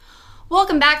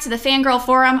Welcome back to the Fangirl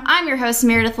Forum. I'm your host,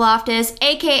 Meredith Loftus,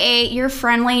 aka your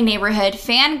friendly neighborhood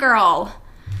fangirl.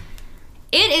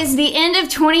 It is the end of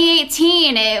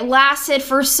 2018. It lasted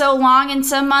for so long, and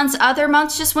some months, other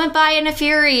months just went by in a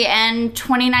fury, and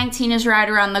 2019 is right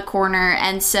around the corner.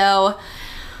 And so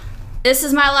this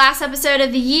is my last episode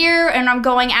of the year, and I'm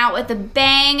going out with a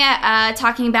bang,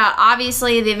 talking about,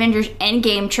 obviously, the Avengers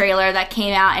Endgame trailer that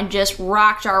came out and just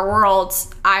rocked our worlds.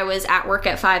 I was at work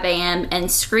at 5 a.m.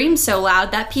 and screamed so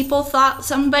loud that people thought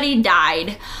somebody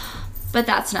died. But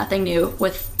that's nothing new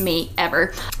with me,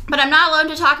 ever. But I'm not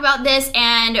alone to talk about this,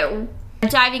 and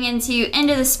diving into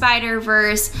the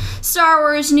Spider-Verse, Star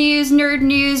Wars news, nerd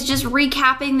news, just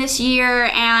recapping this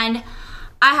year, and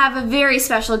I have a very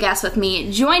special guest with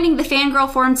me. Joining the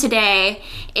Fangirl Forum today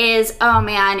is, oh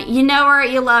man, you know her,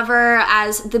 you love her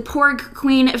as the Porg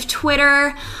Queen of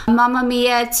Twitter, Mamma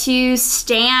Mia to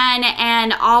Stan,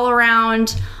 and all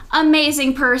around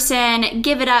amazing person.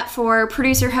 Give it up for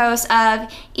producer host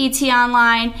of ET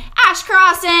Online, Ash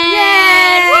Crossan!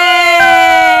 Yay!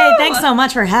 Woo! Thanks so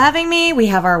much for having me. We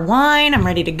have our wine. I'm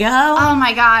ready to go. Oh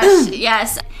my gosh,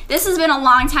 yes. This has been a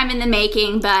long time in the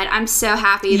making, but I'm so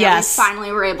happy that we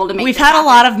finally were able to make We've this had happen. a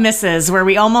lot of misses where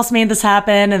we almost made this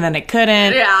happen and then it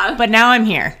couldn't. Yeah. But now I'm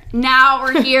here. Now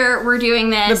we're here, we're doing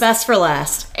this. The best for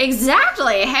last.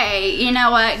 Exactly. Hey, you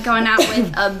know what? Going out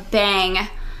with a bang.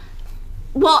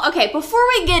 Well, okay, before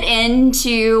we get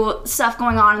into stuff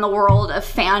going on in the world of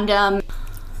fandom,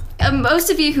 most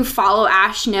of you who follow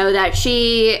Ash know that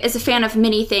she is a fan of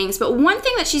many things, but one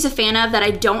thing that she's a fan of that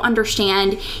I don't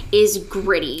understand is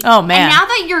Gritty. Oh, man. And now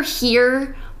that you're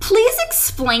here, please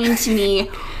explain to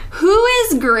me, who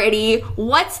is Gritty?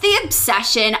 What's the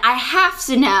obsession? I have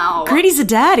to know. Gritty's a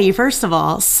daddy, first of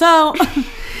all. So,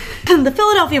 the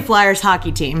Philadelphia Flyers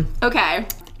hockey team Okay.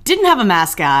 didn't have a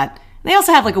mascot. They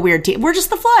also have like a weird team. We're just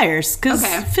the Flyers, because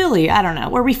Philly, I don't know,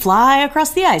 where we fly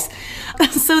across the ice.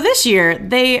 So this year,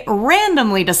 they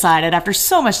randomly decided, after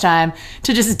so much time,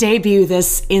 to just debut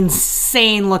this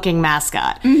insane-looking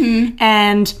mascot. Mm-hmm.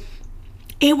 And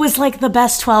it was like the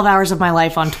best 12 hours of my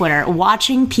life on Twitter,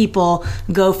 watching people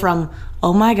go from,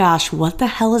 oh my gosh, what the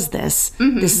hell is this?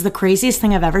 Mm-hmm. This is the craziest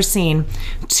thing I've ever seen,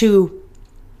 to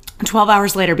 12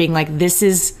 hours later being like, this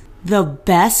is the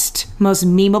best, most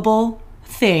memeable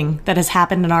thing that has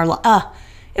happened in our life.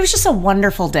 It was just a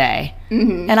wonderful day.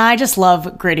 Mm-hmm. And I just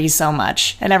love Gritty so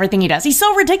much and everything he does. He's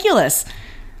so ridiculous.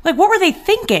 Like, what were they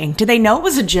thinking? Did they know it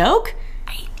was a joke?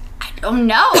 I don't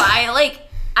know. I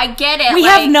get it. We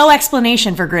have no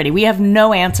explanation for Gritty. We have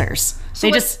no answers. So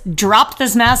they just dropped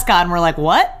this mascot and we're like,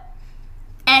 what?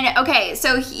 And, okay,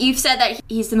 so you've said that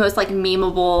he's the most,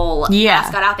 memeable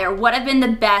mascot out there. What have been the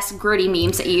best Gritty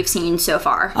memes that you've seen so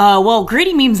far? Well,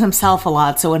 Gritty memes himself a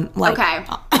lot. So, when,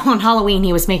 on Halloween,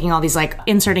 he was making all these,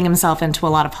 inserting himself into a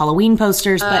lot of Halloween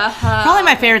posters. But probably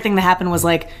my favorite thing that happened was,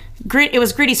 it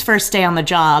was Gritty's first day on the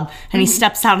job, and he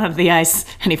steps out onto the ice,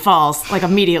 and he falls,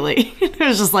 immediately. It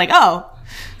was just like, oh,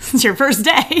 it's your first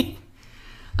day.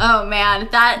 Oh man,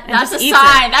 that's a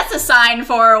sign. That's a sign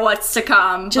for what's to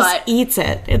come. Just eats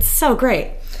it. It's so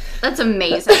great. That's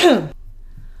amazing.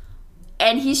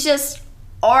 And he's just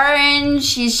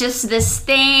orange. He's just this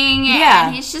thing. Yeah.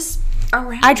 And he's just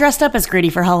around. I dressed up as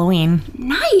Gritty for Halloween.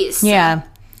 Nice. Yeah.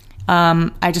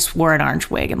 I just wore an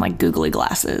orange wig and googly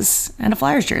glasses and a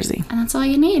Flyers jersey. And that's all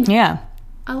you need. Yeah.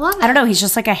 I love it. I don't know. He's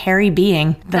just like a hairy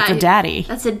being that's a daddy.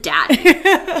 That's a daddy.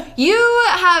 You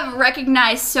have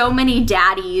recognized so many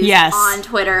daddies on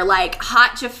Twitter, like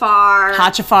Hot Jafar.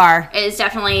 Hot Jafar is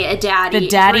definitely a daddy. The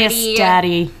daddiest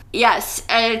daddy. Yes.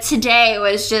 Today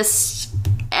was just...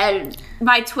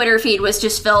 my Twitter feed was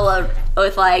just filled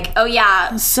with oh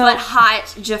yeah, but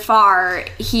Hot Jafar,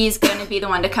 he's going to be the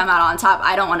one to come out on top.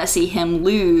 I don't want to see him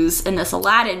lose in this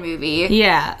Aladdin movie.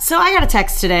 Yeah. So I got a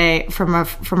text today from a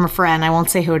friend. I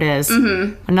won't say who it is.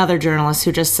 Mm-hmm. Another journalist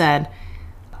who just said,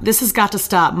 this has got to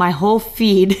stop. My whole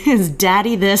feed is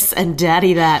daddy this and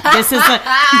daddy that. This is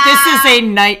a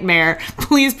nightmare.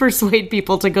 Please persuade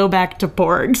people to go back to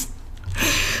Porgs.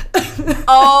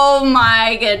 Oh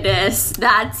my goodness.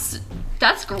 That's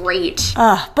great.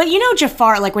 But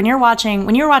Jafar, when you were watching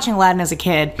Aladdin as a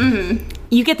kid,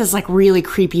 you get this really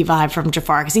creepy vibe from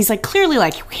Jafar, because he's clearly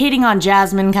hating on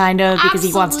Jasmine kind of, because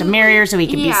he wants to marry her so he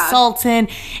can be Sultan,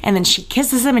 and then she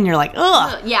kisses him and you're like,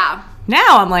 ugh. Yeah.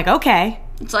 Now I'm like, okay.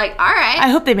 It's all right. I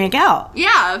hope they make out.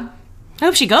 Yeah. I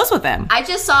hope she goes with him. I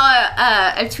just saw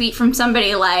a tweet from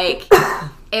somebody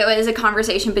it was a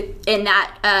conversation in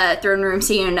that throne room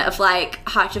scene of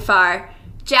Hot Jafar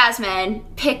Jasmine,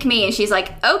 pick me. And she's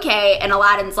like, okay. And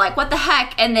Aladdin's like, what the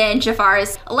heck? And then Jafar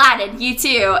is, Aladdin, you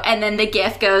too. And then the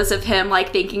gif goes of him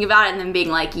like thinking about it and then being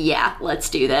like, yeah, let's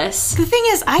do this. The thing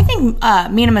is, I think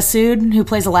Mina Masood, who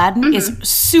plays Aladdin, is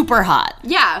super hot.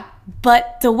 Yeah.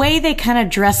 But the way they kind of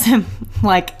dress him,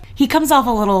 like, he comes off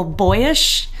a little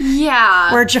boyish.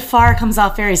 Yeah. Where Jafar comes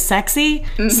off very sexy.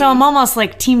 So I'm almost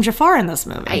like Team Jafar in this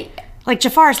movie. Like,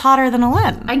 Jafar's hotter than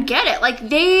Aladdin. I get it. Like,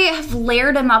 they have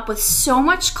layered him up with so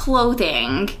much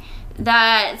clothing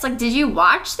that it's like, did you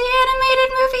watch the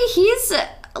animated movie? He's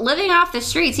living off the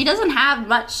streets. He doesn't have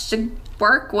much to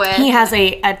work with. He has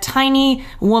a tiny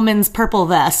woman's purple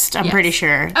vest, I'm pretty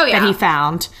sure, that he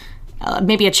found.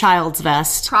 Maybe a child's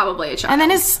vest. Probably a child. And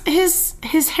then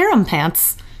his harem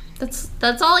pants.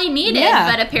 That's all he needed,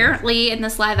 but apparently in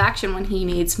this live action one he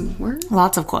needs more.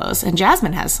 Lots of clothes. And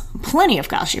Jasmine has plenty of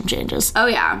costume changes. Oh,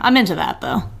 yeah. I'm into that,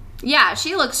 though. Yeah,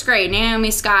 she looks great. Naomi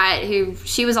Scott,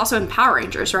 she was also in Power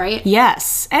Rangers, right?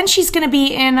 Yes. And she's going to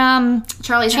be in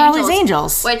Charlie's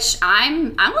Angels. Which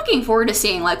I'm looking forward to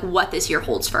seeing like what this year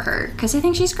holds for her, because I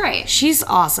think she's great. She's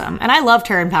awesome. And I loved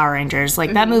her in Power Rangers.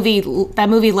 Like, that movie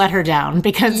let her down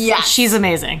because she's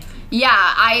amazing. Yeah,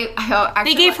 I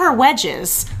they gave her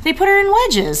wedges. They put her in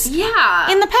wedges.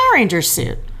 Yeah. In the Power Ranger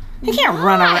suit. They can't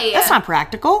run around. That's not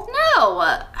practical. No.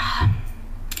 That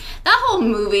whole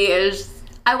movie is...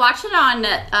 I watched it on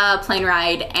a plane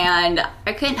ride, and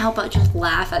I couldn't help but just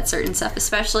laugh at certain stuff,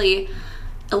 especially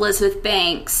Elizabeth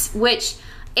Banks, which...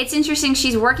 It's interesting,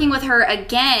 she's working with her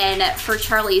again for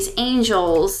Charlie's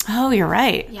Angels. Oh, you're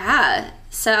right. Yeah.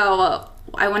 So...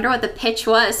 I wonder what the pitch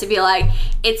was to be like,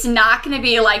 it's not going to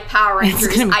be like Power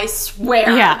Rangers, I swear.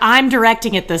 Yeah, I'm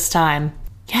directing it this time.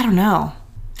 Yeah, I don't know.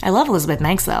 I love Elizabeth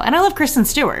Banks, though. And I love Kristen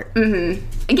Stewart.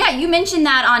 Mm-hmm. Yeah, you mentioned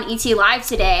that on ET Live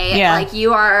today. Yeah. Like,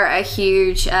 you are a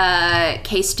huge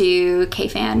K-Stu K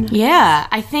fan. Yeah,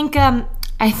 I think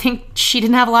she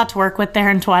didn't have a lot to work with there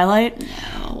in Twilight.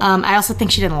 No. I also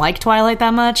think she didn't like Twilight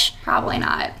that much. Probably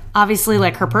not. Obviously,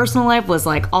 like, her personal life was,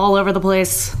 like, all over the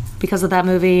place because of that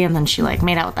movie, and then she, like,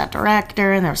 made out with that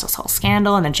director, and there was this whole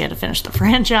scandal, and then she had to finish the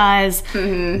franchise.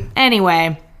 Mm-hmm.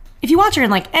 Anyway, if you watch her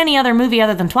in, like, any other movie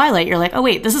other than Twilight, you're like, oh,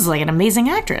 wait, this is, like, an amazing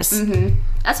actress. Mm-hmm.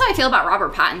 That's how I feel about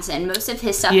Robert Pattinson. Most of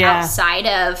his stuff outside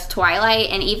of Twilight,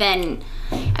 and even,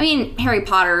 I mean, Harry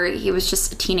Potter, he was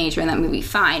just a teenager in that movie,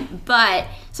 fine, but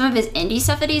some of his indie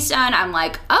stuff that he's done, I'm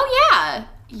like, oh, yeah,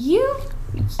 you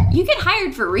get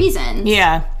hired for reasons.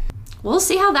 Yeah. We'll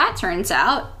see how that turns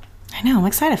out. I know, I'm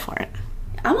excited for it.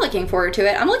 I'm looking forward to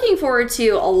it. I'm looking forward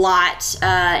to a lot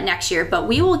next year, but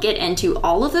we will get into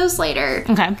all of those later.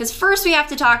 Okay. Because first we have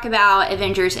to talk about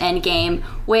Avengers Endgame,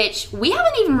 which we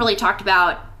haven't even really talked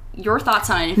about your thoughts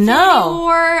on Infinity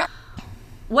War.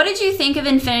 What did you think of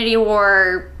Infinity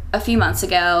War a few months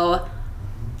ago?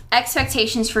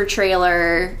 Expectations for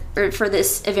trailer, or for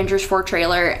this Avengers 4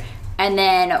 trailer, and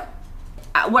then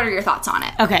what are your thoughts on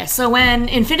it? Okay, so when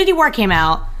Infinity War came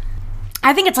out,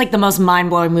 I think it's like the most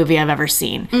mind-blowing movie I've ever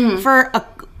seen. Mm-hmm. For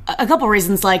a couple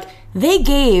reasons. Like, they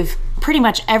gave pretty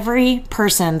much every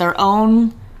person their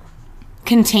own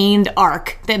contained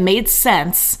arc that made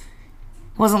sense.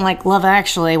 It wasn't like Love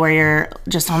Actually, where you're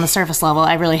just on the surface level.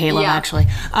 I really hate Love Actually.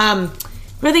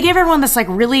 Where they gave everyone this, like,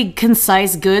 really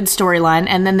concise, good storyline,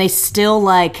 and then they still,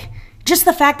 like... Just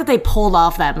the fact that they pulled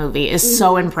off that movie is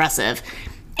so impressive.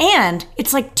 And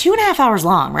it's like 2.5 hours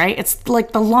long, right? It's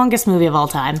like the longest movie of all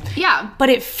time. Yeah. But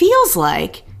it feels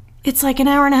like it's like an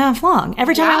hour and a half long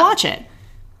every time I watch it.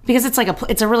 Because it's like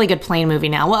it's a really good plane movie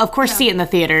now. Well, of course, see it in the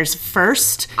theaters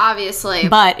first. Obviously.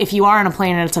 But if you are on a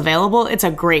plane and it's available, it's a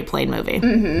great plane movie.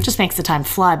 Mm-hmm. Just makes the time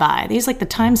fly by. They use like the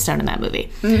time stone in that movie.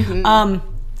 Mm-hmm.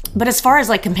 But as far as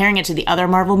like comparing it to the other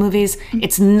Marvel movies,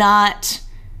 it's not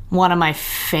one of my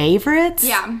favorites.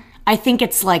 Yeah. I think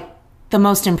it's like the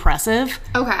most impressive.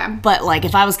 Okay. But like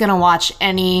if I was going to watch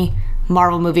any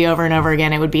Marvel movie over and over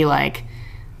again, it would be like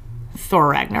Thor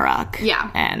Ragnarok. Yeah.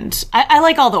 And I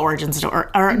like all the origin stories,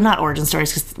 or not origin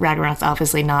stories, because Ragnarok's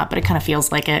obviously not, but it kind of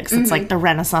feels like it, because it's like the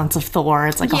renaissance of Thor.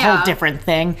 It's like a whole different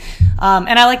thing.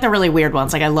 And I like the really weird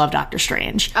ones. Like I love Doctor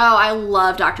Strange. Oh, I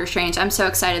love Doctor Strange. I'm so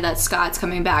excited that Scott's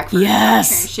coming back for Doctor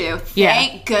Strange 2.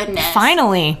 Thank goodness.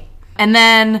 Finally. And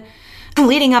then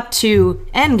leading up to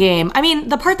Endgame, I mean,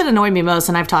 the part that annoyed me most,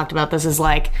 and I've talked about this, is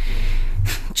like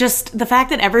just the fact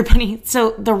that everybody...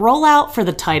 So the rollout for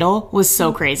the title was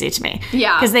so crazy to me.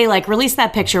 Yeah. Because they like released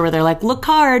that picture where they're like, look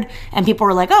hard, and people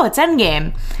were like, oh, it's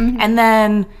Endgame. Mm-hmm. And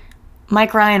then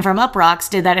Mike Ryan from Up Rocks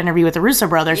did that interview with the Russo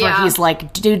brothers where he's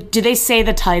like, do they say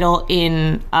the title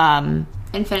in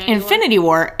Infinity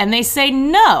War? And they say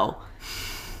no.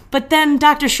 But then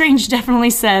Doctor Strange definitely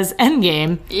says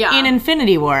Endgame in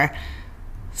Infinity War.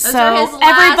 Those are his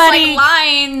last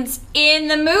lines in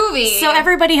the movie. So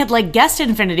everybody had guessed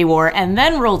Infinity War and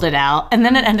then rolled it out, and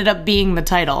then it ended up being the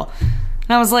title.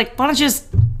 And I was like, why don't you just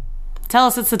tell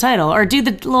us it's the title, or do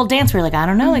the little dance where you're like, I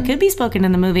don't know, it could be spoken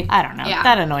in the movie. I don't know. Yeah.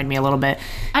 That annoyed me a little bit.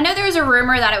 I know there was a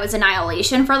rumor that it was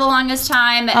Annihilation for the longest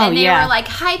time, and they were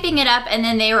hyping it up, and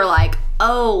then they were like,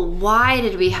 oh, why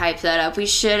did we hype that up? We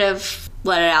should have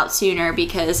let it out sooner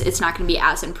because it's not going to be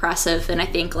as impressive. And I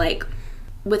think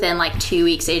within 2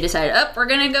 weeks they decided, we're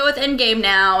going to go with Endgame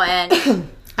now. And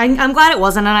I'm glad it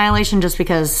wasn't Annihilation just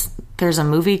because there's a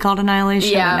movie called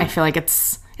Annihilation, and I feel like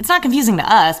it's not confusing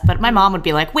to us, but my mom would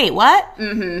be like, wait, what?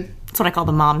 Mm-hmm. That's what I call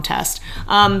the mom test.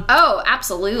 Oh,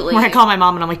 absolutely. Where I call my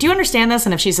mom and I'm like, do you understand this?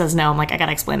 And if she says no, I'm like, I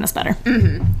gotta explain this better.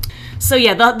 Mm-hmm. So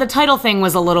yeah, the title thing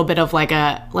was a little bit of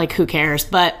who cares?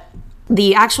 But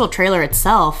the actual trailer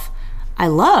itself, I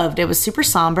loved. It was super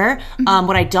somber. Mm-hmm.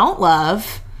 What I don't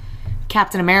love,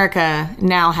 Captain America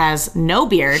now has no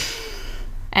beard,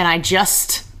 and I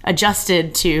just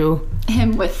adjusted to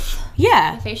him with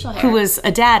facial hair. Who was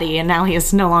a daddy, and now he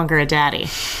is no longer a daddy.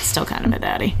 Still kind of a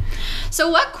daddy. So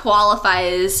what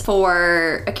qualifies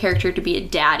for a character to be a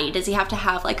daddy? Does he have to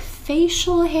have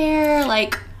facial hair?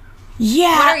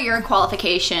 Yeah. What are your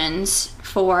qualifications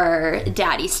for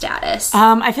daddy status?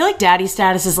 I feel like daddy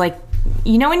status is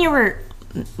when you were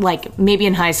maybe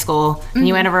in high school, mm-hmm. and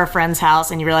you went over a friend's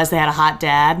house and you realized they had a hot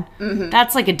dad. Mm-hmm.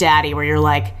 That's a daddy where you're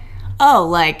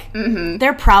mm-hmm.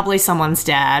 they're probably someone's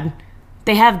dad.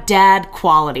 They have dad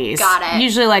qualities. Got it.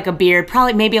 Usually a beard,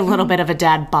 probably maybe a little bit of a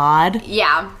dad bod.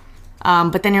 Yeah.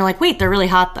 But then you're wait, they're really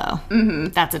hot though. Mm-hmm.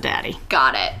 That's a daddy.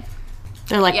 Got it.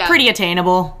 They're pretty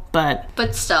attainable, but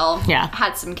still,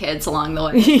 had some kids along the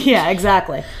way. Yeah,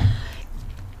 exactly.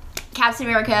 Captain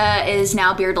America is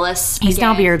now beardless. He's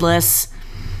now beardless.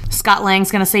 Scott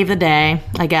Lang's gonna save the day,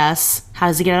 I guess. How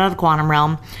does he get out of the quantum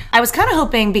realm? I was kind of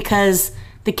hoping because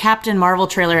the Captain Marvel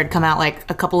trailer had come out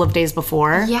a couple of days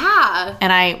before. Yeah.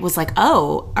 And I was like,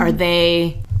 oh, are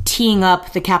they teeing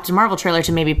up the Captain Marvel trailer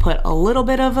to maybe put a little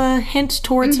bit of a hint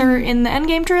towards her in the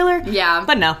Endgame trailer? Yeah.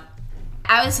 But no.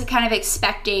 I was kind of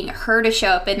expecting her to show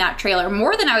up in that trailer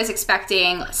more than I was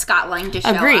expecting Scott Lang to show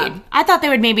up. Agreed. I thought they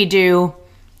would maybe do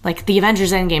the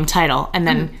Avengers Endgame title and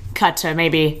then cut to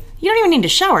maybe, you don't even need to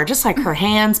show her, just her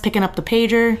hands picking up the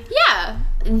pager. Yeah.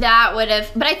 That would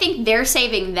have, but I think they're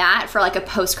saving that for a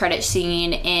post-credit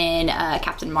scene in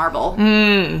Captain Marvel.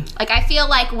 I feel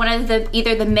one of the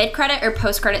either the mid-credit or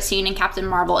post-credit scene in Captain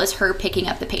Marvel is her picking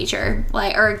up the pager,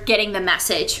 or getting the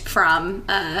message from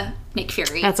Nick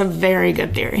Fury. That's a very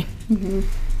good theory. Mm-hmm.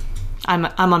 I'm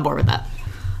on board with that.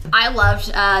 I loved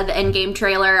the Endgame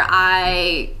trailer.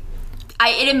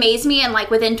 It amazed me, and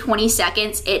within 20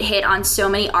 seconds, it hit on so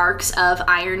many arcs of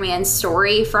Iron Man's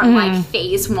story from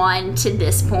phase 1 to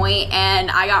this point, and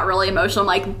I got really emotional.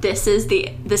 This is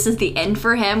the end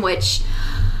for him, which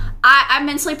I'm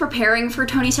mentally preparing for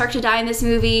Tony Stark to die in this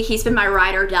movie. He's been my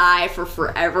ride or die for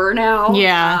forever now.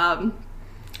 Yeah.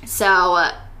 So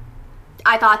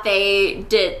I thought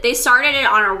they started it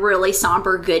on a really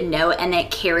somber, good note, and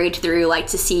it carried through,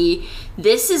 to see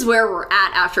this is where we're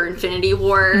at after Infinity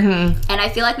War. Mm-hmm. And I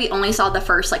feel we only saw the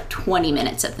first, 20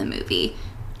 minutes of the movie,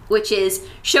 which is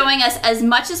showing us as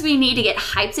much as we need to get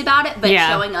hyped about it, but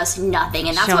showing us nothing.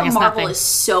 And that's what Marvel is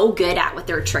so good at with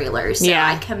their trailers. So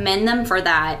I commend them for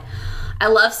that. I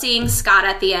love seeing Scott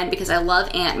at the end because I love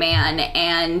Ant-Man,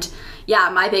 and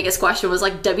my biggest question was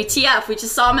WTF? We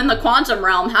just saw him in the quantum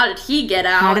realm. How did he get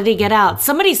out?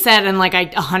 Somebody said, and I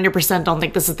 100% don't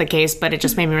think this is the case, but it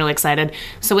just made me really excited.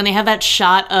 So when they have that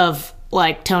shot of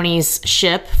Tony's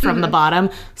ship from the bottom,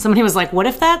 somebody was like, what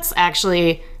if that's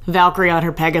actually Valkyrie on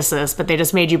her Pegasus, but they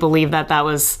just made you believe that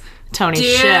was Tony's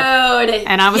ship?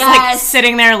 And I was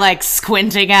sitting there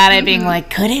squinting at it, being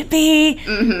could it be?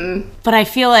 Mm-hmm. But I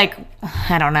feel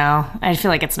I don't know. I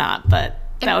feel it's not, but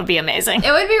that would be amazing.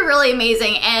 It would be really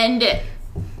amazing. And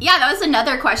that was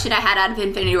another question I had out of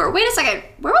Infinity War. Wait a second,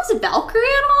 where was Valkyrie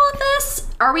in all of this?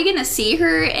 Are we going to see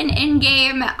her in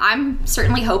Endgame? I'm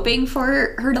certainly hoping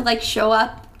for her to show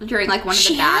up during one of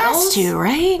the battles. She has to,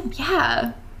 right?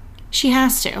 Yeah. She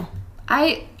has to.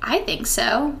 I think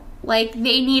so. They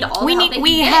need all the help they can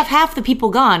We get. have half the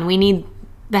people gone. We need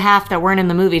the half that weren't in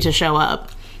the movie to show up.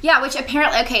 Yeah, which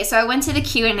apparently, okay, so I went to the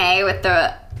Q&A with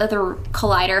the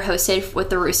Collider hosted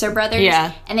with the Russo brothers.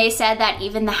 Yeah. And they said that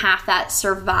even the half that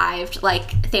survived,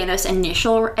 Thanos'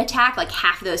 initial attack,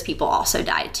 half of those people also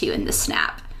died too in the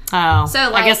snap. Oh,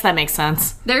 so I guess that makes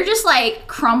sense. They're just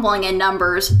crumbling in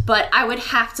numbers, but I would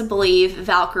have to believe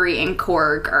Valkyrie and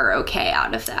Korg are okay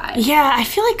out of that. Yeah, I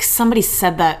feel somebody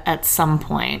said that at some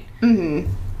point.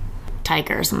 Mm-hmm.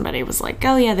 Tiger or somebody was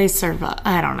oh yeah, they survived.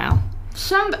 I don't know.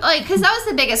 because that was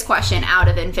the biggest question out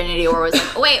of Infinity War was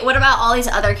like, wait, what about all these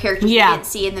other characters we didn't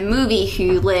see in the movie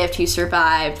who lived, who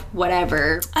survived,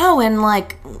 whatever. Oh, and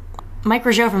like Mike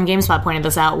Rougeau from GameSpot pointed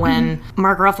this out when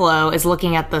Mark Ruffalo is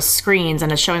looking at the screens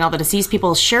and is showing all the deceased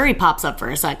people. Shuri pops up for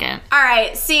a second. All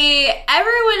right, see,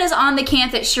 everyone is on the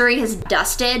camp that Shuri has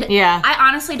dusted. Yeah. I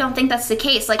honestly don't think that's the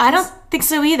case. Like, I don't think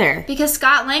so either. Because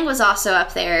Scott Lang was also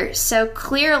up there, so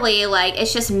clearly, like,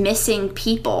 it's just missing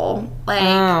people.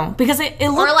 Like, because it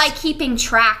looks... Or, like, keeping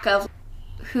track of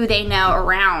who they know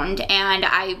around, and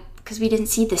because we didn't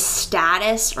see the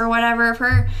status or whatever of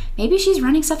her. Maybe she's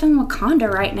running stuff in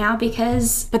Wakanda right now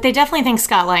because... But they definitely think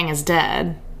Scott Lang is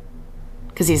dead.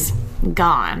 Because he's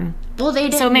gone. Well, they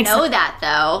didn't know that,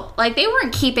 though. Like, they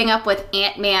weren't keeping up with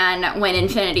Ant-Man when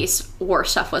Infinity War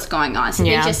stuff was going on. So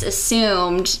they just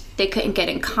assumed they couldn't get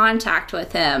in contact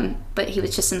with him. But he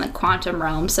was just in the quantum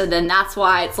realm. So then that's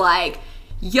why it's like,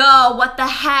 yo, what the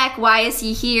heck? Why is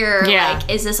he here? Yeah. Like,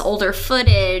 is this older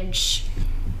footage?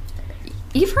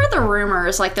 You've heard the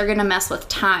rumors, like, they're gonna mess with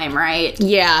time, right?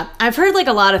 Yeah. I've heard, like,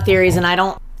 a lot of theories, and I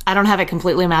don't have it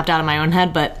completely mapped out in my own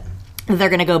head, but they're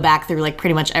gonna go back through, like,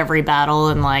 pretty much every battle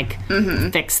and, like,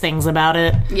 fix things about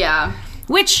it. Yeah.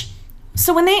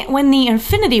 So when the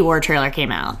Infinity War trailer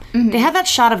came out, they had that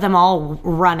shot of them all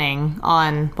running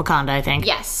on Wakanda, I think.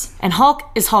 Yes. And Hulk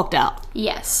is hulked out.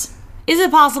 Yes. Is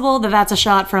it possible that that's a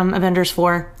shot from Avengers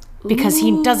 4? Because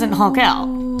he doesn't Hulk out.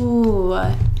 Ooh.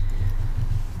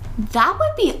 That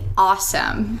would be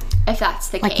awesome if that's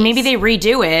the case. Like, maybe they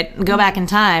redo it, go back in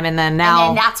time, and then now...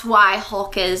 And then that's why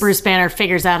Hulk is... Bruce Banner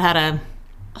figures out how to...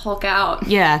 Hulk out.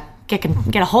 Yeah, get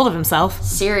a hold of himself.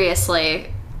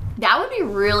 Seriously. That would be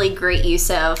really great use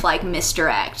of, like,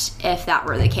 misdirect if that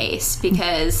were the case.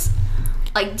 Because,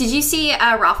 like, did you see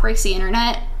Ralph Breaks the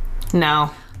Internet?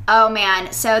 No. Oh,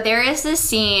 man. So there is this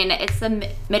scene, it's the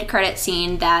mid-credit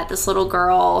scene that this little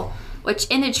girl... Which,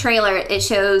 in the trailer, it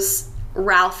shows...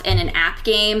 Ralph in an app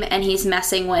game, and he's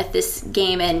messing with this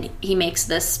game, and he makes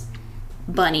this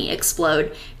bunny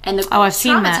explode, and the girl is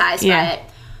traumatized by it.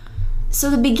 So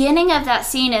the beginning of that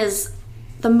scene is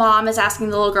the mom is asking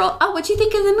the little girl, "Oh, what'd you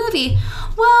think of the movie?"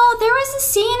 Well, there was a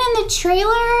scene in the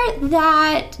trailer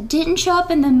that didn't show up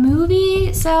in the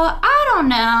movie, so I don't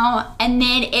know. And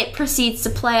then it proceeds to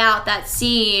play out that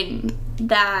scene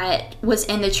that was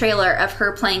in the trailer of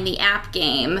her playing the app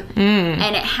game,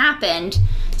 and it happened.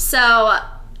 So I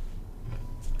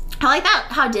like that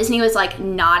how Disney was like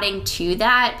nodding to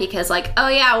that because like, oh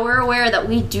yeah, we're aware that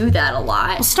we do that a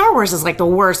lot. Well, Star Wars is like the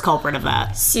worst culprit of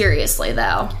that. Seriously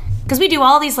though. Because we do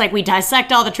all these, like, we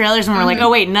dissect all the trailers and we're like, oh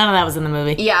wait, none of that was in the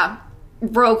movie. Yeah.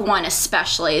 Rogue One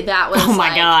especially. That was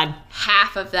God.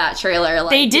 half of that trailer. Like,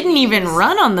 they didn't even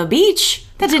run on the beach.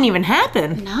 That didn't even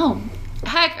happen. No.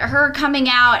 Heck, her coming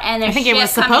out and I think it was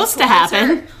supposed to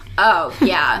happen. Her. Oh,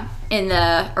 yeah. In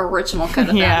the original cut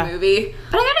of that movie.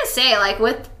 But I gotta say, like,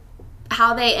 with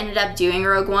how they ended up doing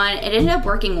Rogue One, it ended up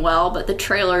working well, but the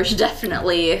trailers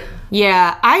definitely...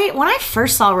 Yeah, when I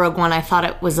first saw Rogue One, I thought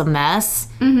it was a mess.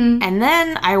 And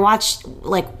then I watched,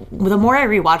 like, the more I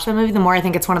rewatch the movie, the more I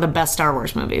think it's one of the best Star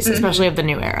Wars movies, especially of the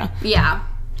new era. Yeah,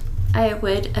 I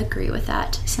would agree with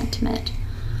that sentiment.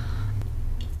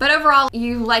 But overall,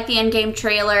 you like the Endgame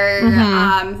trailer.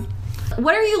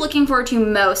 What are you looking forward to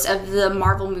most of the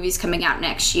Marvel movies coming out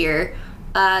next year?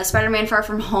 Spider-Man Far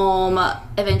From Home,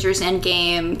 Avengers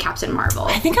Endgame, Captain Marvel.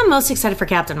 I think I'm most excited for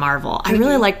Captain Marvel. I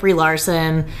really like Brie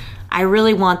Larson. I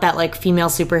really want that, like, female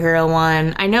superhero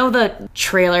one. I know the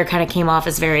trailer kind of came off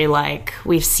as very, like,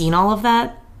 we've seen all of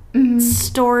that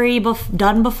story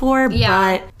done before,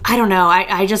 but I don't know.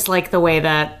 I just like the way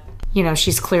that, you know,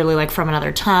 she's clearly, like, from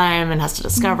another time and has to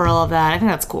discover all of that. I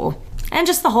think that's cool. And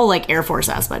just the whole, like, Air Force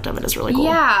aspect of it is really cool.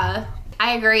 Yeah,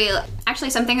 I agree. Actually,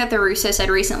 something that the Russo said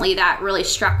recently that really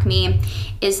struck me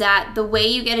is that the way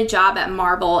you get a job at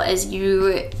Marvel is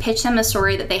you pitch them a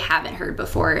story that they haven't heard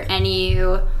before, and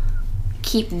you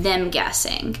keep them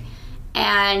guessing.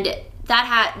 And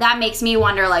that makes me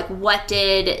wonder, like, what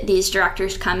did these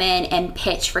directors come in and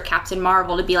pitch for Captain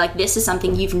Marvel to be like, this is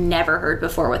something you've never heard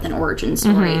before with an origin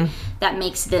story that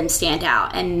makes them stand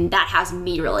out. And that has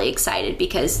me really excited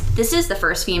because this is the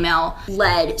first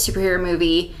female-led superhero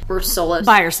movie or solo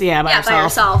by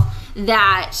herself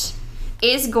that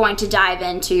is going to dive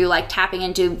into, like, tapping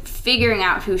into figuring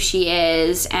out who she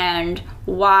is and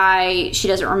why she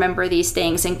doesn't remember these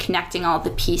things and connecting all the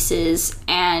pieces.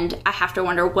 And I have to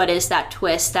wonder, what is that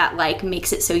twist that, like,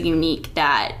 makes it so unique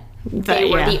that they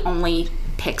were the only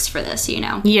picks for this, you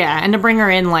know? Yeah, and to bring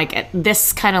her in, like,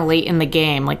 this kind of late in the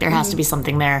game, like, there has to be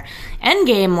something there.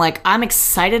 Endgame, like, I'm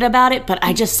excited about it, but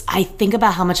I think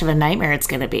about how much of a nightmare it's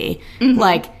going to be.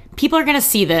 Like, people are going to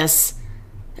see this.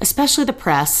 especially the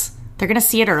press. They're going to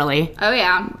see it early. Oh,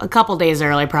 yeah. A couple days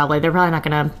early, probably. They're probably not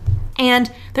going to.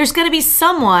 And there's going to be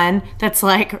someone that's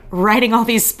like writing all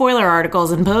these spoiler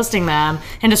articles and posting them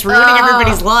and just ruining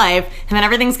everybody's life. And then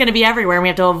everything's going to be everywhere and we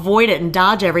have to avoid it and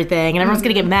dodge everything. And everyone's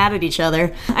going to get mad at each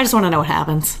other. I just want to know what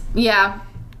happens. Yeah.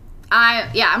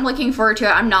 I'm looking forward to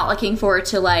it. I'm not looking forward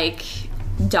to, like,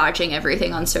 dodging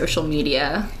everything on social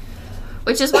media.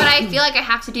 Which is what I feel like I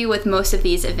have to do with most of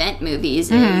these event movies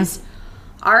is...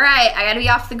 All right, I gotta be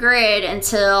off the grid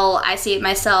until I see it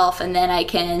myself, and then I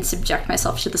can subject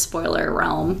myself to the spoiler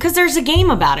realm. Because there's a game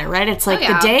about it, right? It's like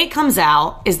the day it comes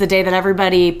out is the day that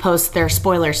everybody posts their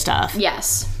spoiler stuff.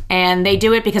 Yes. And they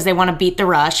do it because they want to beat the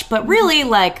rush. But really,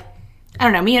 like, I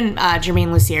don't know, me and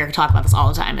Jermaine Lucier talk about this all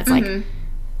the time. It's like,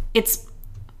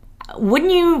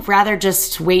 wouldn't you rather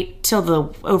just wait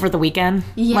till over the weekend?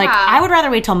 Yeah. Like, I would rather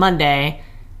wait till Monday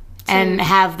and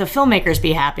have the filmmakers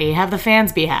be happy, have the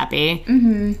fans be happy,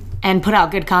 and put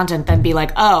out good content than be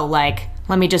like, oh, like,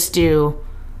 let me just do...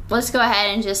 Let's go ahead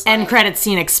and just... End credit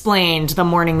scene explained the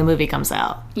morning the movie comes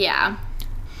out. Yeah.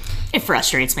 It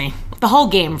frustrates me. The whole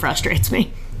game frustrates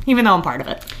me, even though I'm part of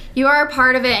it. You are a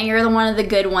part of it, and you're one of the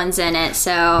good ones in it,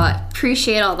 so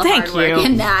appreciate all the hard work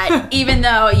in that, even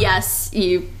though, yes,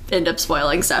 you... end up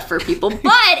spoiling stuff for people,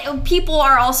 but people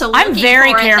are also looking I'm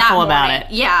very for careful it about it.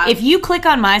 Yeah. If you click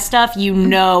on my stuff, you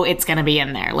know it's going to be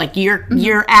in there. Like you're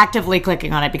actively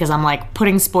clicking on it because I'm like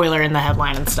putting spoiler in the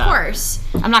headline and stuff. Of course.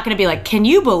 I'm not going to be like, can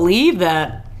you believe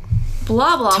that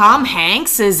blah blah Tom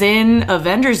Hanks is in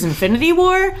Avengers Infinity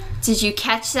War? Did you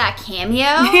catch that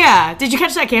cameo? Yeah. Did you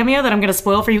catch that cameo that I'm going to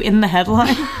spoil for you in the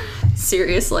headline?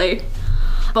 Seriously.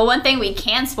 But one thing we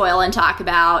can spoil and talk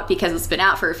about, because it's been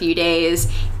out for a few days,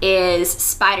 is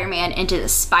Spider-Man Into the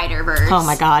Spider-Verse. Oh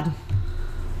my god.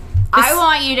 I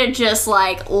want you to just,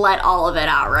 like, let all of it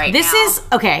out right now. This is,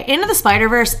 okay, Into the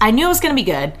Spider-Verse, I knew it was going to be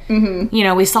good. Mm-hmm. You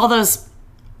know, we saw those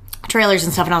trailers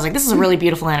and stuff, and I was like, this is a really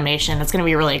beautiful animation. It's going to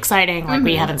be really exciting. Like,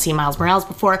 we haven't seen Miles Morales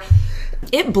before.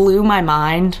 It blew my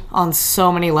mind on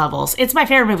so many levels. It's my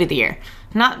favorite movie of the year.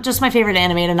 Not just my favorite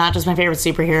animated, not just my favorite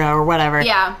superhero or whatever.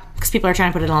 Yeah. Because people are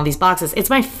trying to put it in all these boxes. It's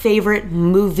my favorite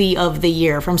movie of the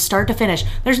year from start to finish.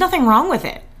 There's nothing wrong with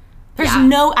it.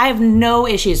 I have no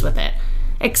issues with it.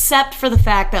 Except for the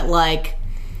fact that, like,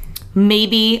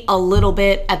 maybe a little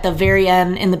bit at the very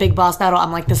end in the big boss battle,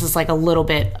 I'm like, this is like a little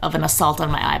bit of an assault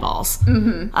on my eyeballs.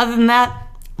 Mm-hmm. Other than that,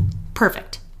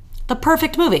 perfect. The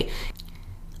perfect movie.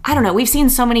 I don't know. We've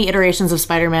seen so many iterations of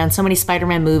Spider-Man, so many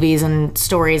Spider-Man movies and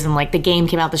stories, and like the game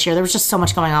came out this year. There was just so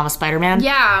much going on with Spider-Man.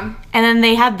 Yeah. And then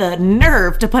they had the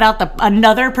nerve to put out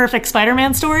another perfect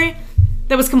Spider-Man story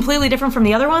that was completely different from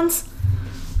the other ones.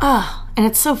 And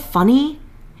it's so funny.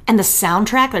 And the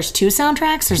soundtrack, there's two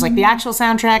soundtracks. There's like the actual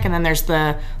soundtrack, and then there's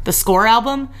the score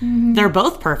album. Mm-hmm. They're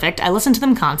both perfect. I listen to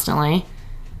them constantly.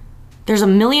 There's a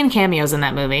million cameos in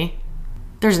that movie.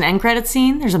 There's an end credit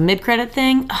scene. There's a mid-credit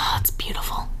thing. Oh, it's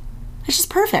beautiful. It's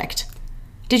just perfect.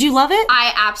 Did you love it?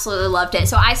 I absolutely loved it.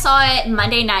 So I saw it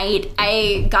Monday night.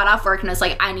 I got off work and was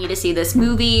like, I need to see this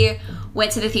movie.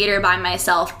 Went to the theater by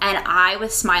myself, and I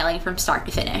was smiling from start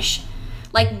to finish.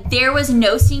 Like, there was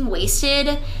no scene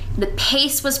wasted. The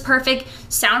pace was perfect.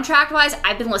 Soundtrack-wise,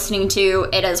 I've been listening to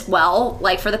it as well,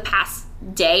 like, for the past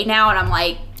day now, and I'm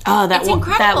like, it's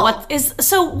incredible.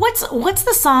 What's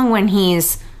the song when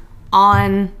he's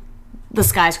on the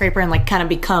skyscraper and, like, kind of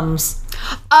becomes...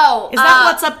 Oh, is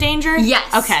that What's Up, Danger?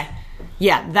 Yes. Okay.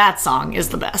 Yeah, that song is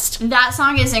the best. That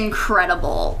song is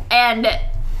incredible. And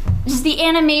just the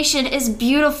animation is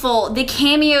beautiful. The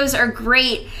cameos are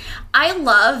great. I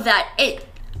love that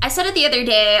I said it the other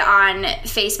day on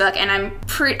Facebook, and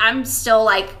I'm still,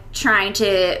 like, trying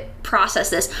to process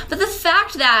this. But the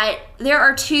fact that there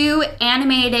are two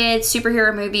animated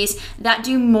superhero movies that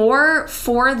do more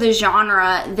for the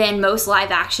genre than most live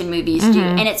action movies do,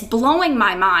 and it's blowing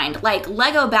my mind. Like,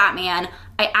 Lego Batman,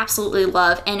 I absolutely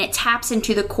love, and it taps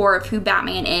into the core of who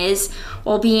Batman is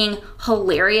while being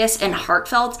hilarious and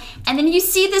heartfelt. And then you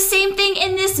see the same thing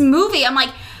in this movie. I'm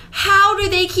like, how do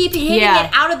they keep hitting it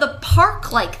out of the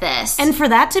park like this? And for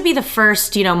that to be the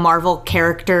first, Marvel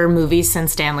character movie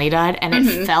since Stan Lee died, and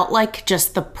it felt like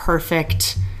just the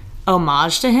perfect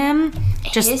homage to him.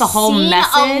 Just the whole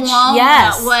message.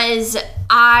 Alone was,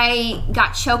 I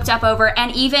got choked up over,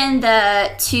 and even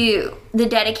the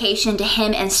dedication to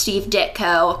him and Steve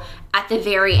Ditko at the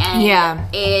very end. Yeah.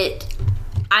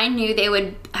 I knew they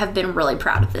would have been really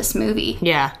proud of this movie.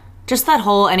 Yeah. Just that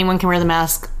whole anyone can wear the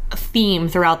mask theme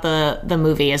throughout the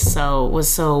movie was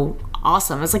so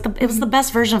awesome. It was like it was the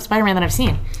best version of Spider-Man that I've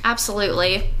seen.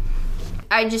 Absolutely.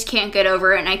 I just can't get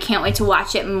over it, and I can't wait to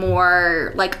watch it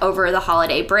more, like, over the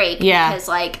holiday break. Yeah. Because,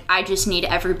 like, I just need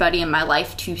everybody in my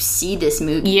life to see this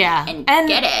movie and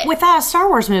get it. With a Star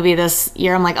Wars movie this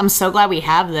year, I'm like, I'm so glad we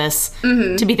have this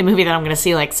to be the movie that I'm going to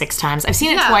see, like, 6 times. I've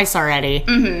seen it twice already.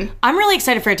 I'm really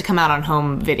excited for it to come out on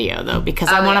home video, though, because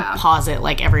I want to pause it,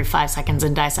 like, every 5 seconds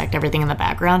and dissect everything in the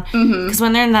background. Because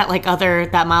when they're in that, like,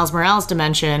 that Miles Morales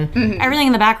dimension, everything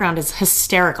in the background is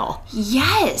hysterical.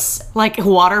 Yes. Like,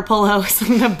 water polo is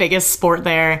the biggest sport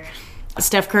there.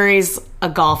 Steph Curry's a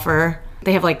golfer.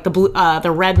 They have, like,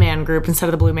 the Red Man group instead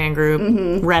of the Blue Man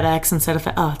group. Red X instead of...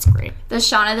 Oh, it's great. The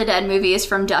Shaun of the Dead movie is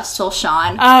from Dusk Till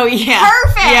Shaun. Oh, yeah.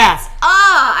 Perfect! Yeah.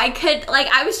 I could... Like,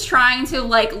 I was trying to,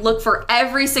 like, look for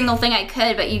every single thing I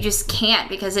could, but you just can't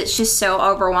because it's just so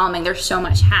overwhelming. There's so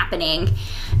much happening.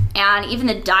 And even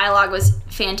the dialogue was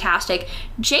fantastic.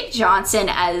 Jake Johnson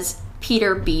as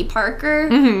Peter B.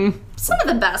 Parker... Some of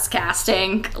the best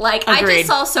casting. Like, agreed. I just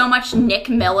saw so much Nick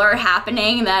Miller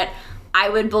happening that I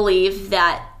would believe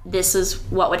that this is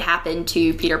what would happen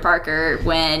to Peter Parker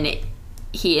when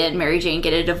he and Mary Jane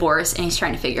get a divorce and he's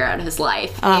trying to figure out his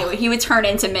life. He would turn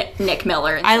into Nick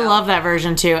Miller. I love that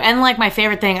version, too. And, like, my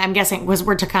favorite thing, I'm guessing, was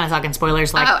we're kind of talking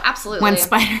spoilers. Like, absolutely. When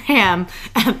Spider-Ham,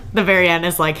 at the very end,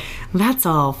 is like, that's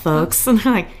all, folks. And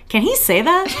they're like, can he say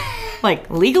that? Like,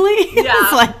 legally? Yeah.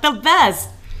 It's, like, the best.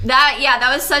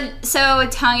 That was so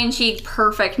tongue-in-cheek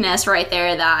perfectness right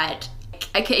there that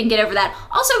I couldn't get over that.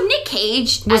 Also, Nick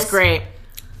Cage was great.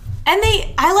 And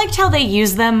I liked how they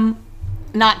used them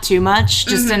not too much,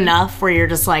 just enough where you're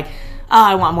just like, oh,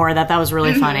 I want more of that. That was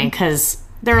really funny because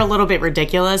they're a little bit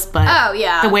ridiculous, but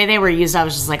the way they were used, I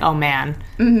was just like, oh man.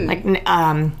 Like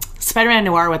Spider-Man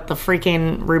Noir with the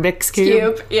freaking Rubik's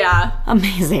Cube. Yeah.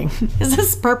 Amazing. Is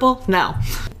this purple? No.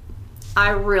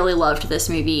 I really loved this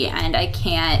movie, and I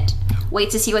can't wait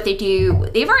to see what they do.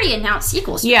 They've already announced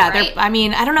sequels. Right? I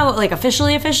mean, I don't know, like,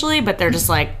 officially, but they're just,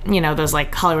 like, you know, those,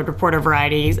 like, Hollywood Reporter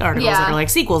variety articles that are, like,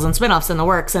 sequels and spin-offs in the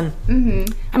works. And,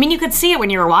 I mean, you could see it when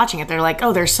you were watching it. They're like,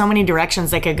 oh, there's so many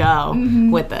directions they could go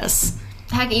with this.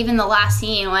 Heck, even the last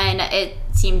scene when it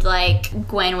seemed like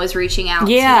Gwen was reaching out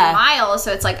to Miles,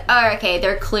 so it's like, oh, okay,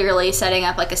 they're clearly setting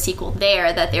up, like, a sequel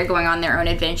there, that they're going on their own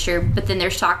adventure, but then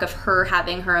there's talk of her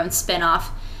having her own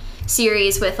spin-off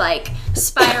series with, like,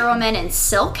 Spider-Woman and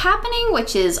Silk happening,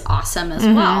 which is awesome as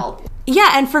well.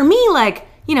 Yeah, and for me, like,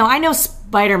 you know, I know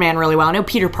Spider-Man really well. I know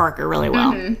Peter Parker really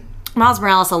well. Miles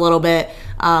Morales a little bit,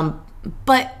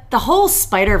 but the whole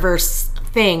Spider-Verse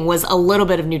thing was a little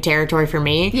bit of new territory for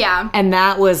me. Yeah. And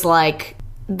that was, like,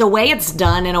 the way it's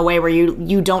done in a way where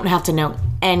you don't have to know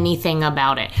anything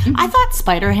about it. I thought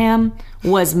Spider-Ham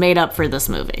was made up for this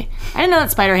movie. I didn't know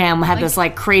that Spider-Ham had this,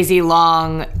 like, crazy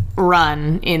long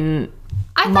run in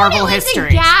Marvel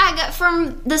history. I thought it was a gag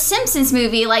from the Simpsons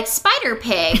movie, like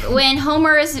Spider-Pig, when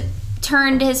Homer is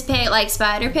turned his pig, like,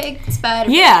 Spider-Pig.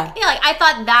 Yeah. Yeah, like, I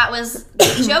thought that was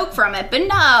the joke from it, but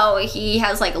no, he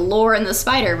has, like, lore in the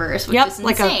Spider-Verse, which is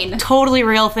insane. Like a totally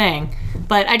real thing.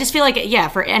 But I just feel like, yeah,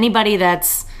 for anybody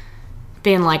that's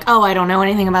been like, oh, I don't know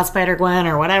anything about Spider-Gwen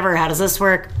or whatever, how does this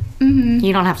work?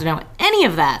 You don't have to know any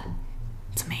of that.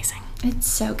 It's amazing. It's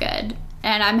so good.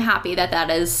 And I'm happy that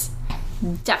is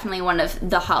definitely one of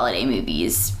the holiday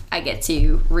movies I get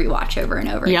to rewatch over and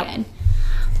over again.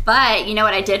 But you know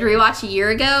what I did rewatch a year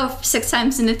ago, 6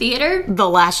 times in the theater? The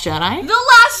Last Jedi? The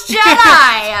Last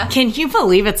Jedi! Can you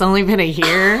believe it's only been a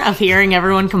year of hearing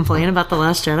everyone complain about The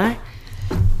Last Jedi?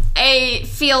 It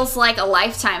feels like a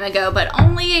lifetime ago, but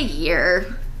only a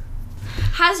year.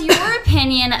 Has your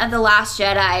opinion of The Last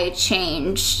Jedi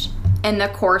changed in the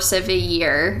course of a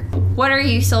year? What are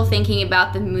you still thinking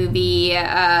about the movie?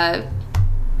 I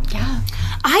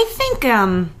think,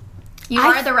 you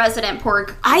are the resident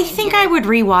pork. I think I would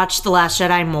rewatch The Last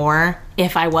Jedi more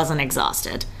if I wasn't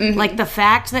exhausted. Like, the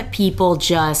fact that people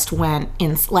just went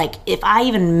in, like, if I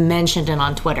even mentioned it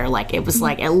on Twitter, like, it was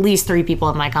like at least 3 people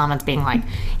in my comments being like,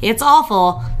 it's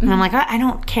awful. And I'm like, I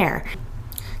don't care.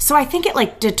 So I think it,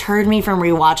 like, deterred me from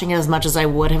rewatching it as much as I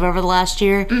would have over the last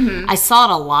year. I saw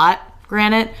it a lot,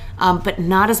 granted, but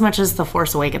not as much as The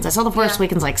Force Awakens. I saw The Force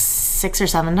Awakens like 6 or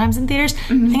 7 times in theaters. I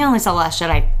think I only saw The Last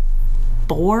Jedi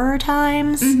 4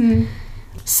 times.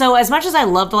 So as much as I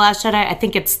love The Last Jedi, I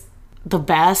think it's the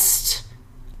best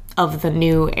of the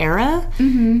new era.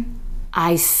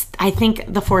 I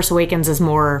think The Force Awakens is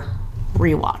more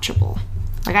rewatchable.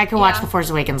 Like, I can watch The Force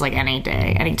Awakens, like, any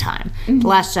day, any time. The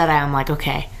Last Jedi, I'm like,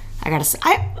 okay, I gotta...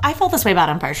 I felt this way about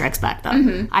Empire Strikes Back,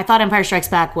 though. I thought Empire Strikes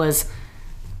Back was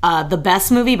the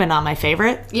best movie, but not my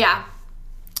favorite. Yeah.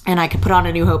 And I could put on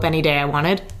A New Hope any day I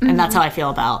wanted. And that's how I feel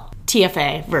about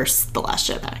TFA versus The Last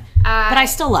Jedi. But I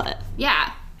still love it.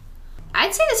 Yeah.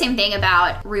 I'd say the same thing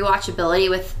about rewatchability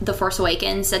with The Force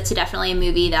Awakens. That's definitely a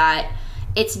movie that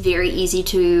it's very easy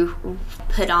to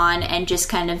put on and just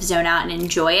kind of zone out and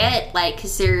enjoy it. Like,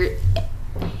 because it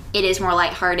is more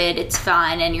lighthearted, it's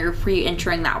fun, and you're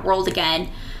re-entering that world again.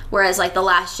 Whereas, like, The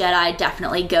Last Jedi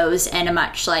definitely goes in a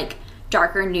much, like,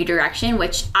 darker new direction,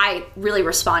 which I really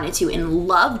responded to and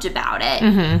loved about it.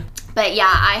 Mm-hmm. But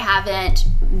yeah, I haven't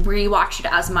rewatched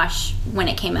it as much when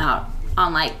it came out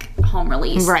on, like, home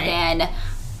release than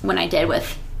when I did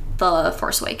with The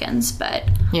Force Awakens. But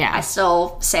yeah, I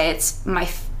still say it's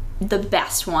the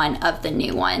best one of the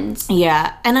new ones.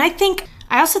 Yeah, and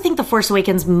I also think The Force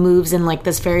Awakens moves in, like,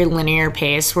 this very linear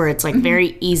pace where it's, like,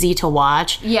 very easy to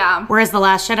watch. Yeah. Whereas The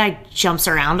Last Jedi jumps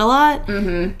around a lot,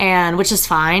 and which is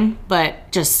fine,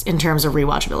 but just in terms of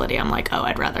rewatchability, I'm like, oh,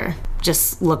 I'd rather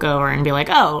just look over and be like,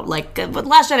 oh, like, with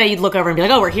Last Jedi, you'd look over and be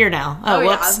like, oh, we're here now. Oh,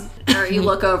 whoops. Yeah. Or you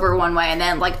look over one way and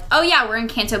then, like, oh, yeah, we're in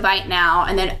Canto Bight now.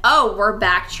 And then, oh, we're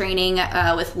back training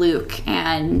with Luke.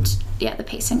 And, yeah, the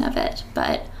pacing of it.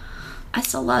 But I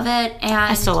still love it. And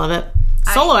I still love it.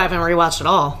 Solo I haven't rewatched at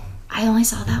all. I only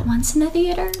saw that once in the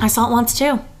theater. I saw it once,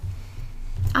 too.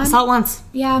 I saw it once.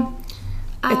 Yeah.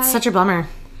 It's such a bummer.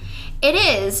 It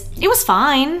is. It was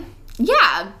fine.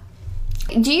 Yeah.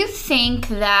 Do you think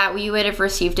that we would have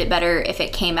received it better if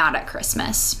it came out at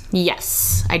Christmas?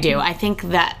 Yes, I do. I think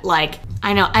that, like,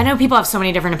 I know people have so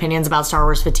many different opinions about Star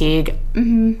Wars fatigue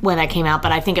when that came out,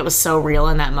 but I think it was so real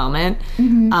in that moment.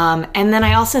 And then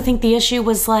I also think the issue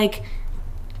was, like,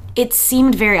 it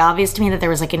seemed very obvious to me that there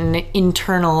was, like, an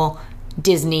internal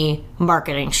Disney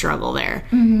marketing struggle there.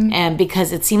 And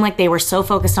because it seemed like they were so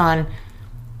focused on...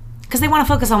 Because they want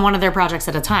to focus on one of their projects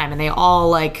at a time, and they all,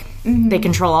 like, they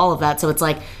control all of that. So it's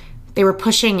like they were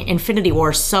pushing Infinity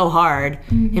War so hard.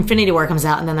 Infinity War comes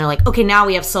out, and then they're like, okay, now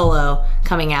we have Solo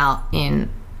coming out in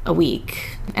a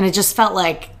week. And it just felt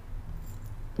like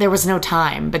there was no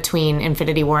time between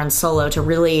Infinity War and Solo to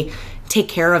really take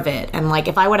care of it. And, like,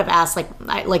 if I would have asked,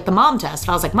 like the mom test, if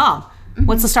I was like, Mom,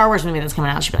 what's the Star Wars movie that's coming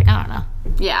out? She'd be like, I don't know.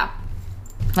 Yeah.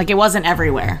 Like, it wasn't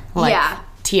everywhere. Like,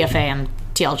 TFA and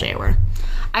TLJ were.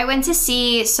 I went to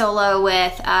see Solo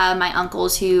with my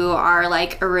uncles who are,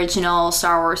 like, original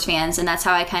Star Wars fans, and that's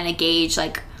how I kind of gauge,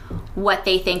 like, what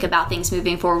they think about things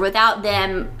moving forward. Without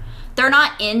them, they're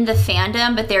not in the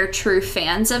fandom, but they're true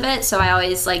fans of it, so I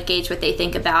always, like, gauge what they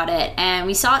think about it. And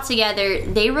we saw it together.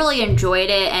 They really enjoyed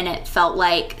it, and it felt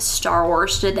like Star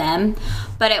Wars to them,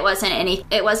 but it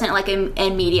wasn't like an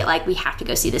immediate, like, we have to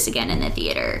go see this again in the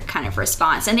theater kind of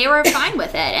response. And they were fine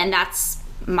with it, and that's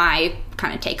my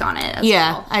kind of take on it as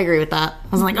well. I agree with that. I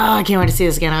was like, oh, I can't wait to see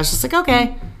this again. I was just like,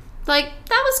 okay. Like,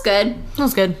 that was good. That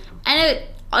was good. And it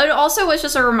also was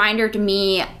just a reminder to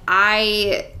me,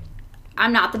 I'm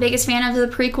not the biggest fan of the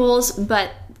prequels,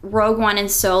 but Rogue One and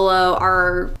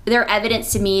Solo they're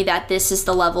evidence to me that this is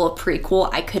the level of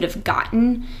prequel I could have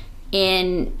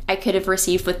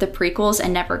received with the prequels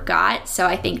and never got. So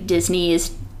I think Disney is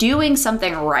doing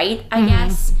something right, I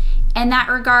guess, in that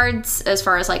regards, as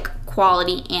far as, like,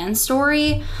 quality and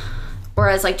story.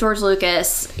 Whereas, like, George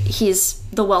Lucas, he's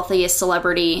the wealthiest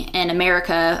celebrity in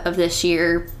America of this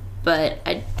year, but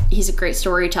he's a great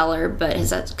storyteller, but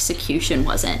his execution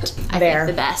wasn't, I think,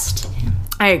 the best.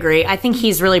 I agree. I think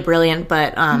he's really brilliant,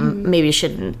 but maybe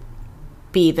shouldn't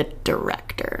be the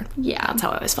director. Yeah. That's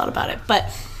how I always felt about it.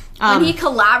 But when he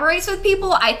collaborates with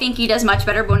people, I think he does much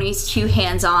better. But when he's too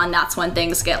hands-on, that's when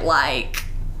things get, like,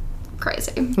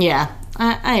 crazy. Yeah,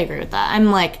 I agree with that.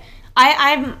 I'm like...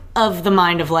 I'm of the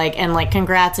mind of, like, and, like,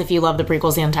 congrats if you love the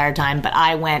prequels the entire time, but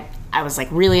I was, like,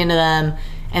 really into them,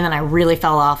 and then I really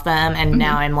fell off them, and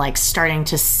now I'm, like, starting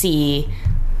to see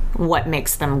what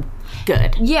makes them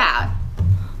good. Yeah.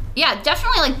 Yeah,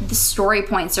 definitely, like, the story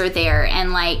points are there,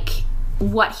 and, like,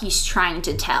 what he's trying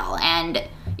to tell, and,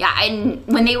 yeah,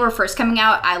 when they were first coming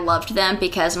out, I loved them,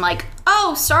 because I'm like,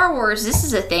 oh, Star Wars, this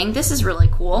is a thing, this is really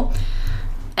cool,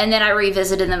 and then I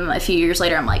revisited them a few years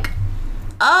later, I'm like,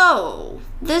 oh,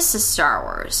 this is Star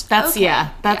Wars. That's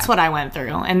what I went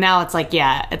through. And now it's like,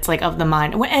 it's like of the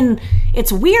mind. And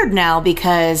it's weird now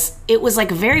because it was, like,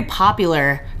 very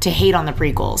popular to hate on the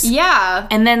prequels. Yeah.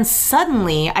 And then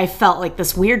suddenly I felt like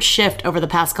this weird shift over the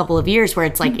past couple of years where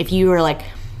it's like, if you were like,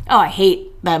 oh, I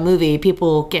hate that movie,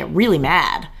 people get really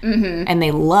mad. And they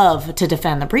love to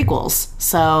defend the prequels.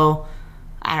 So,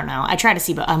 I don't know. I try to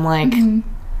see, but I'm like,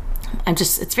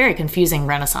 it's very confusing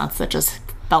renaissance that just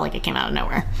felt like it came out of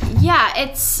nowhere. Yeah,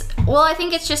 I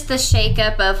think it's just the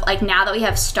shakeup of, like, now that we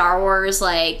have Star Wars,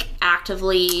 like,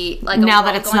 actively, like, now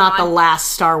that it's not the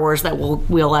last Star Wars that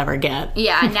we'll ever get.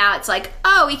 Yeah, now it's like,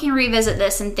 oh, we can revisit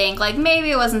this and think, like, maybe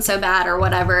it wasn't so bad or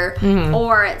whatever.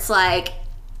 Or it's like,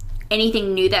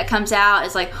 anything new that comes out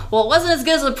is like, well, it wasn't as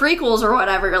good as the prequels or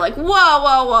whatever. You're like,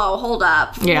 whoa, hold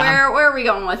up. Yeah. Where are we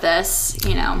going with this?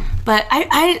 You know. But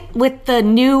I with the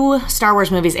new Star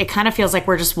Wars movies, it kind of feels like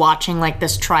we're just watching like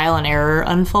this trial and error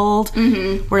unfold.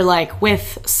 Mm-hmm. We're like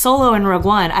with Solo and Rogue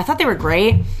One, I thought they were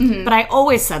great, mm-hmm. but I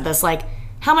always said this, like,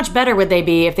 how much better would they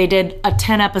be if they did a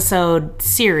 10-episode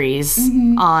series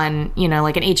mm-hmm. on, you know,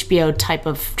 like an HBO type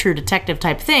of True Detective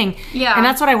type thing? Yeah. And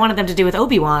that's what I wanted them to do with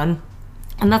Obi-Wan.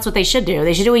 And that's what they should do.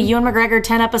 They should do a Ewan McGregor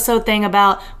 10-episode thing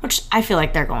about, which I feel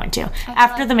like they're going to.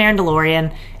 After The Mandalorian,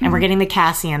 and mm-hmm. we're getting the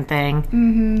Cassian thing.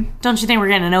 Mm-hmm. Don't you think we're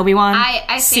getting an Obi-Wan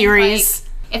series? Think, like,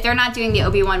 if they're not doing the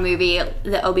Obi-Wan movie,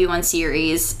 the Obi-Wan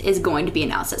series is going to be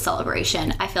announced at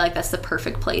Celebration. I feel like that's the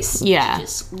perfect place to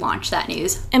just launch that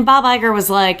news. And Bob Iger was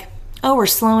like, oh, we're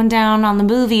slowing down on the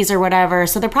movies or whatever,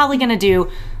 so they're probably going to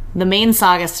do the main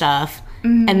saga stuff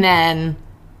mm-hmm. and then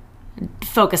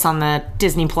focus on the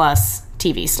Disney Plus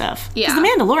TV stuff. Yeah. Because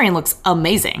The Mandalorian looks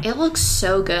amazing. It looks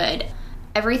so good.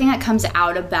 Everything that comes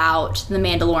out about The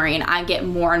Mandalorian, I get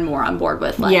more and more on board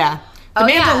with. Like, yeah. The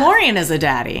Mandalorian is a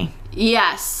daddy.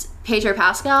 Yes. Pedro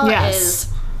Pascal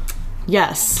is...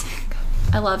 Yes.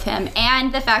 I love him.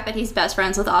 And the fact that he's best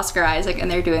friends with Oscar Isaac and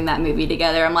they're doing that movie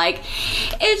together. I'm like,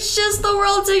 it's just the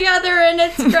world together and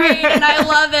it's great and I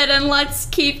love it and let's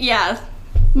keep...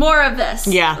 more of this.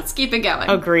 Yeah. Let's keep it going.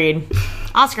 Agreed.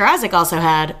 Oscar Isaac also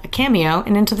had a cameo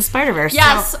in Into the Spider-Verse.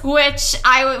 Yes, which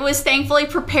I was thankfully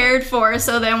prepared for.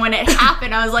 So then when it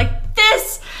happened, I was like,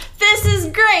 this is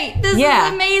great. This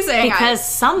is amazing. Because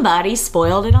somebody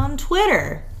spoiled it on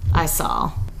Twitter, I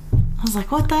saw. I was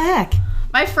like, what the heck?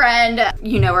 My friend,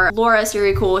 you know her, Laura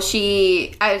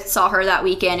Siricool, I saw her that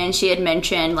weekend and she had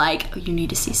mentioned, like, oh, you need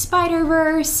to see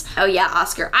Spider-Verse. Oh yeah,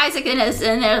 Oscar Isaac is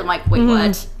in it. I'm like, wait, mm-hmm.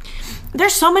 what?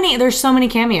 There's so many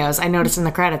cameos I noticed in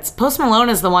the credits. Post Malone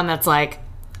is the one that's like,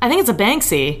 I think it's a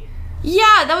Banksy.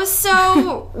 Yeah, that was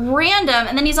so random.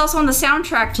 And then he's also on the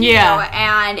soundtrack too. Yeah.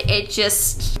 And it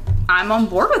just, I'm on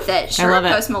board with it. Sure, I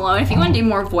love Post Malone. If you want to do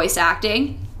more voice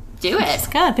acting, do it.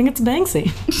 God, I think it's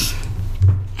Banksy.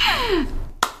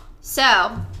 So,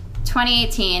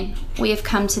 2018, we have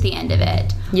come to the end of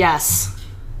it. Yes.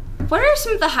 What are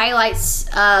some of the highlights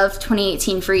of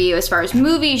 2018 for you as far as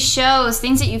movies, shows,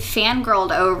 things that you've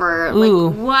fangirled over? Ooh.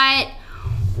 Like,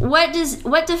 what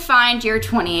defined your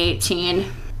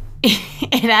 2018?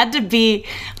 It had to be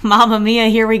Mamma Mia,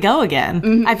 Here We Go Again.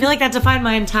 Mm-hmm. I feel like that defined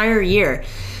my entire year.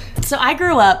 So I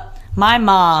grew up, my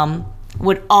mom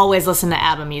would always listen to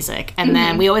ABBA music. And mm-hmm.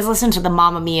 then we always listened to the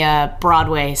Mamma Mia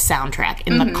Broadway soundtrack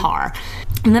in mm-hmm. the car.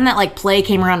 And then that, like, play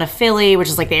came around to Philly, which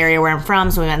is, like, the area where I'm from,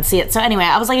 so we went and see it. So anyway,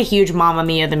 I was, like, a huge Mamma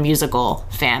Mia the musical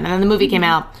fan. And then the movie mm-hmm. came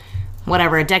out,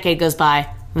 whatever, a decade goes by.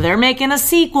 They're making a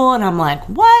sequel, and I'm like,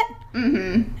 what?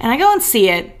 Mm-hmm. And I go and see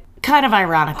it, kind of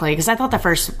ironically, because I thought the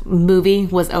first movie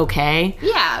was okay.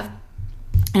 Yeah.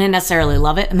 I didn't necessarily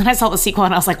love it. And then I saw the sequel,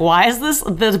 and I was like, why is this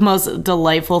the most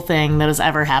delightful thing that has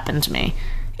ever happened to me?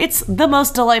 It's the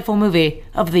most delightful movie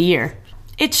of the year.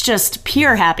 It's just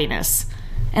pure happiness.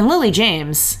 And Lily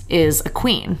James is a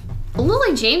queen.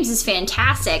 Lily James is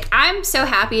fantastic. I'm so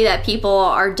happy that people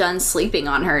are done sleeping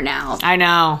on her now. I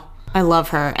know. I love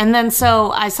her. And then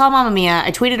so I saw Mamma Mia.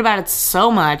 I tweeted about it so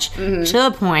much mm-hmm. to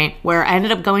the point where I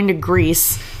ended up going to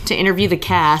Greece to interview the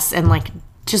cast and like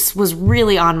just was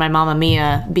really on my Mamma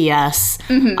Mia BS.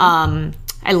 Mm-hmm.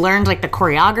 I learned like the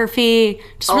choreography,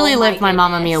 just really lived my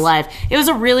Mamma Mia life. It was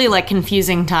a really like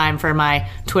confusing time for my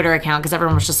Twitter account because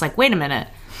everyone was just like, wait a minute.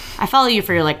 I follow you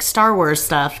for your, like, Star Wars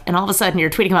stuff, and all of a sudden you're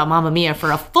tweeting about Mamma Mia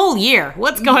for a full year.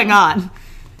 What's going on?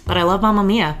 But I love Mamma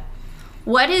Mia.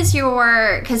 What is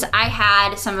your... Because I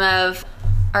had some of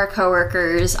our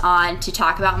coworkers on to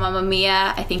talk about Mamma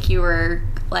Mia. I think you were,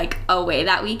 like, away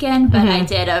that weekend, but mm-hmm. I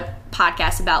did a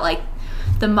podcast about, like,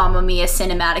 the Mamma Mia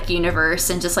cinematic universe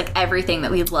and just, like, everything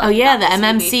that we love. Oh, yeah, the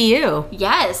MMCU. Movie.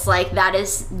 Yes, like, that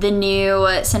is the new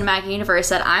cinematic universe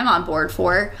that I'm on board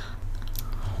for.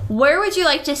 Where would you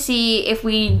like to see if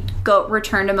we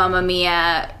return to Mamma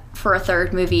Mia for a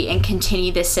third movie and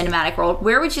continue this cinematic world?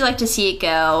 Where would you like to see it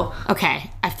go?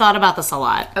 Okay, I've thought about this a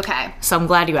lot. Okay. So I'm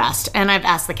glad you asked. And I've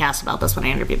asked the cast about this when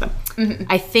I interviewed them. Mm-hmm.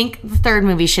 I think the third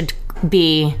movie should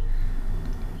be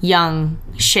young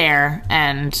Cher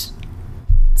and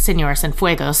Señor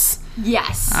Cienfuegos.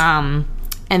 Yes.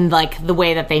 And like the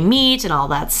way that they meet and all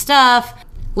that stuff.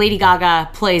 Lady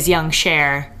Gaga plays young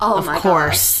Cher, of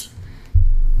course. Gosh.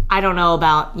 I don't know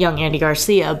about young Andy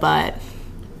Garcia, but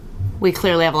we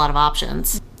clearly have a lot of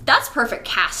options. That's perfect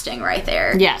casting right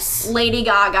there. Yes. Lady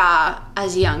Gaga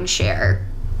as young Cher.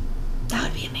 That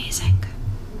would be amazing.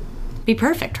 Be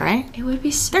perfect, right? It would be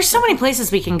There's so many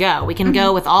places we can go. We can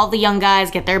go with all the young guys,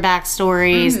 get their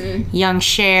backstories, young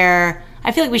Cher.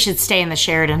 I feel like we should stay in the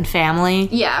Sheridan family.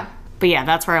 Yeah. But yeah,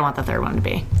 that's where I want the third one to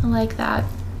be. I like that.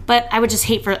 But I would just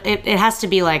hate for... It has to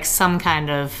be like some kind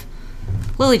of...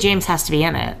 Lily James has to be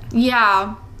in it.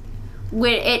 Yeah.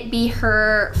 Would it be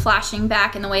her flashing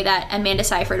back in the way that Amanda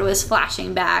Seyfried was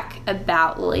flashing back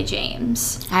about Lily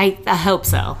James? I hope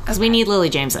so. Because we need Lily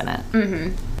James in it.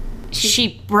 Mm-hmm.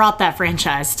 She brought that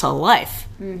franchise to life.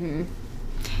 Mm-hmm.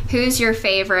 Who's your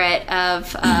favorite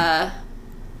of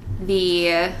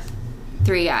the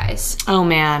three guys? Oh,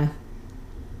 man.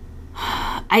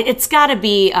 It's got to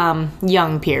be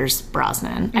young Pierce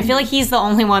Brosnan. Mm-hmm. I feel like he's the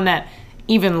only one that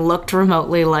even looked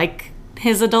remotely like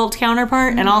his adult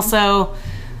counterpart. And also,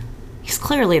 he's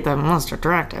clearly the most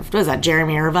attractive. What is that,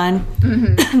 Jeremy Irvine?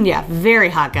 Mm-hmm. Yeah, very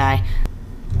hot guy.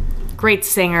 Great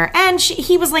singer. And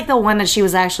he was like the one that she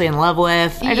was actually in love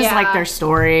with. I just like their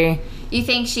story. You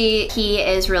think he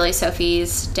is really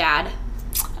Sophie's dad?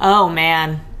 Oh,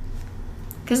 man.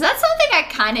 Because that's something I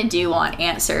kind of do want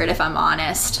answered, if I'm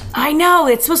honest. I know.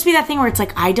 It's supposed to be that thing where it's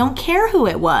like, I don't care who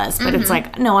it was. But it's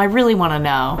like, no, I really want to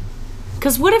know.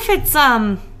 Because what if it's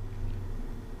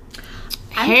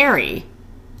Harry?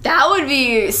 That would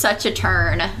be such a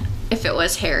turn if it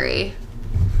was Harry.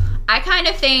 I kind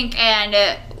of think,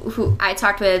 and I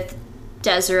talked with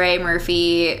Desiree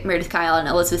Murphy, Meredith Kyle, and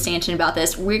Elizabeth Stanton about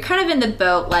this. We're kind of in the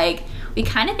boat, like, we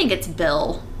kind of think it's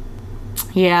Bill.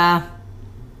 Yeah.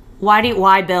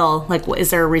 Why Bill? Like, is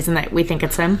there a reason that we think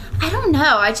it's him? I don't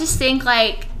know. I just think,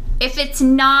 like, if it's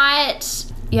not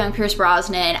young Pierce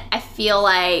Brosnan, I feel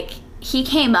like he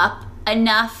came up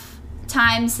enough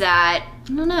times that,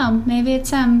 I don't know, maybe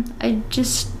it's him.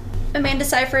 Amanda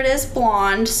Seyfried is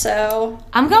blonde, so...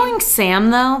 I'm going Sam,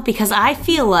 though, because I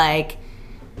feel like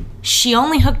she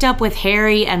only hooked up with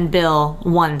Harry and Bill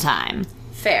one time.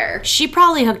 Fair. She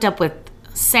probably hooked up with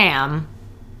Sam.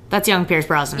 That's young Pierce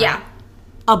Brosnan. Yeah. Right?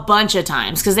 A bunch of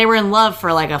times, because they were in love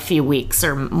for like a few weeks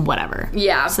or whatever.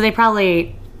 Yeah. So they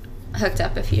probably... hooked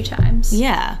up a few times.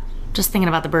 Yeah. Just thinking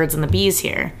about the birds and the bees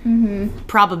here. Mm-hmm.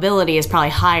 Probability is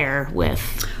probably higher with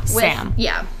Sam.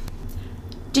 Yeah.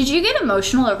 Did you get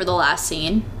emotional over the last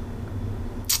scene?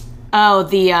 Oh,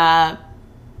 the,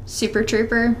 Super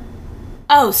Trooper?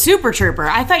 Oh, Super Trooper.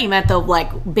 I thought you meant the,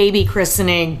 like, baby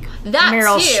christening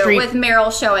Meryl Streep. With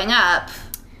Meryl showing up.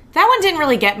 That one didn't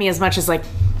really get me as much as, like,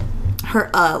 her,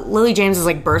 Lily James's,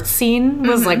 like, birth scene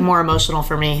was, like, more emotional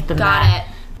for me than that. Got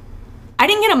it. I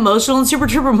didn't get emotional in Super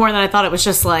Trooper more than I thought it was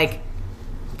just, like,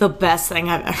 the best thing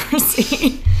I've ever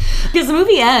seen. Because the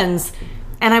movie ends...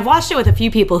 And I've watched it with a few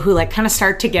people who, like, kind of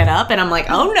start to get up, and I'm like,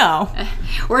 oh, no.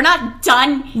 We're not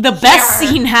done The best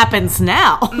scene happens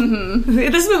now. Mm-hmm.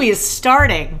 This movie is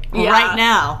starting right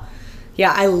now.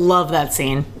 Yeah, I love that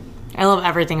scene. I love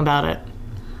everything about it.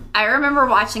 I remember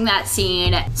watching that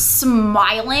scene,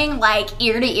 smiling, like,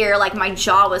 ear to ear, like, my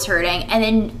jaw was hurting. And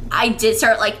then I did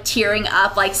start, like, tearing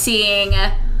up, like, seeing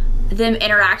them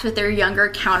interact with their younger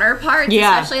counterparts.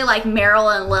 Yeah. Especially, like,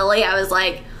 Meryl and Lily. I was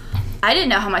like... I didn't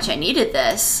know how much I needed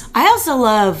this. I also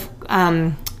love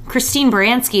Christine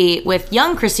Baranski with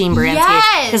young Christine Baranski.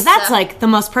 Yes! Because that's, like, the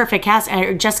most perfect cast.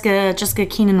 Jessica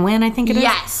Keenan Wynn, I think it is.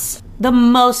 Yes. The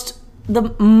most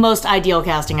ideal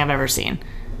casting I've ever seen.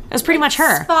 It was pretty much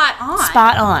her. Spot on.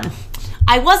 Spot on.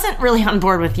 I wasn't really on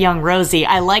board with young Rosie.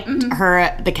 I liked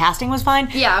her. The casting was fine.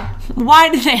 Yeah. Why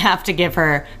did they have to give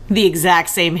her the exact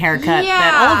same haircut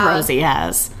that old Rosie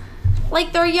has?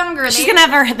 Like, they're younger. She's gonna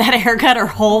have that haircut her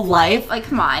whole life. Like,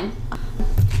 come on.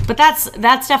 But that's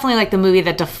definitely, like, the movie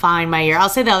that defined my year. I'll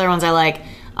say the other ones I like.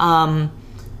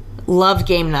 Loved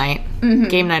Game Night. Mm-hmm.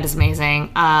 Game Night is amazing.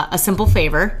 A Simple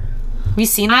Favor. Have you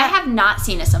seen that? I have not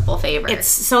seen A Simple Favor.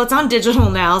 It's on digital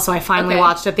now, so I finally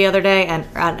watched it the other day, and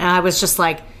I was just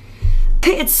like,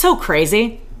 it's so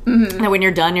crazy that when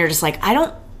you're done, you're just like, I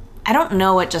don't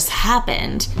know what just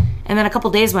happened. And then a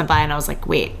couple days went by, and I was like,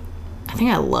 wait. I think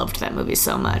I loved that movie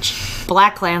so much.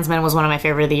 BlacKkKlansman was one of my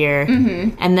favorite of the year.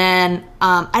 Mm-hmm. And then,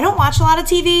 I don't watch a lot of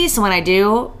TV, so when I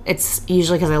do, it's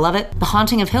usually because I love it. The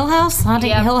Haunting of Hill House?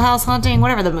 Hill House Haunting,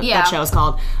 whatever that show is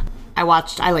called. I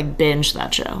binged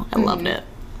that show. I loved it.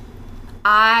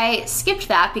 I skipped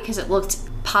that because it looked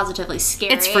positively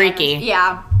scary. It's freaky.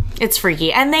 Yeah. It's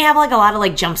freaky. And they have, like, a lot of,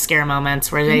 like, jump scare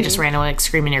moments where they just randomly, like,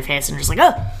 scream in your face and you're just like,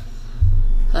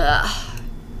 oh.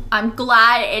 I'm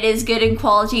glad it is good in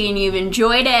quality and you've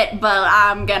enjoyed it, but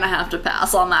I'm gonna have to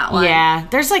pass on that one. Yeah,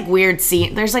 there's, like, weird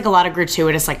scenes. There's, like, a lot of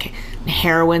gratuitous, like,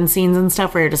 heroin scenes and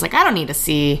stuff where you're just like, I don't need to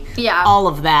see all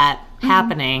of that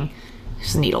happening.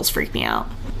 Just needles freak me out.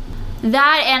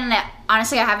 That, and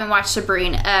honestly, I haven't watched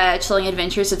Chilling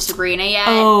Adventures of Sabrina yet.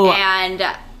 And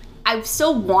I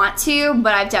still want to,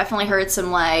 but I've definitely heard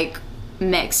some, like,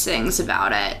 mixed things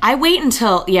about it. I wait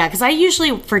until, because I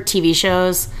usually, for TV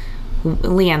shows,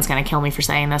 Leanne's gonna kill me for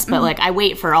saying this, but, like, I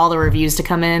wait for all the reviews to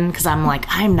come in, because I'm like,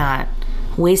 I'm not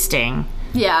wasting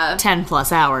 10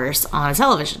 plus hours on a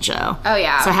television show. Oh,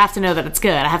 yeah. So I have to know that it's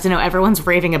good. I have to know everyone's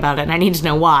raving about it, and I need to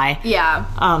know why. Yeah.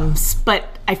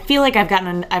 But I feel like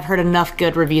I've heard enough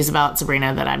good reviews about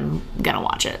Sabrina that I'm gonna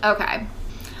watch it. Okay.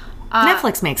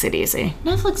 Netflix makes it easy.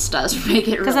 Netflix does make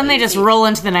it really because then they just roll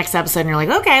into the next episode and you're like,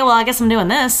 okay, well, I guess I'm doing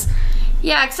this.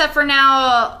 Yeah, except for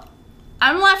now,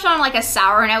 I'm left on like a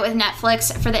sour note with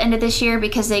Netflix for the end of this year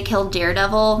because they killed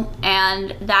Daredevil,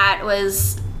 and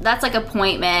that's like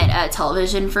appointment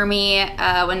television for me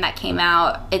when that came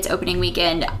out. It's opening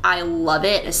weekend. I love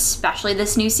it, especially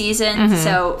this new season. Mm-hmm.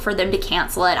 So for them to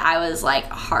cancel it, I was like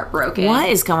heartbroken. What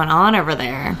is going on over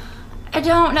there? I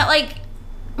don't know. Like,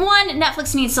 one,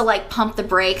 Netflix needs to like pump the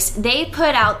brakes. They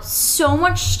put out so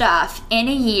much stuff in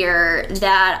a year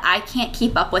that I can't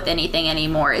keep up with anything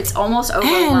anymore. It's almost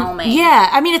overwhelming. Yeah,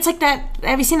 I mean, it's like that.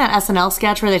 Have you seen that SNL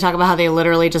sketch where they talk about how they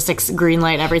literally just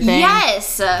greenlight everything?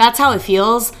 Yes. That's how it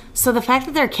feels. So the fact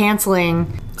that they're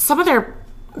canceling some of their,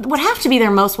 would have to be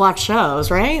their most watched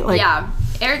shows, right? Like, yeah.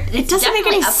 It doesn't make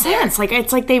any sense. Like,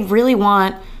 it's like they really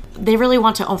want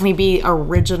to only be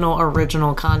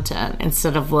original content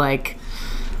instead of like...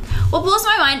 What blows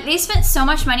my mind, they spent so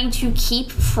much money to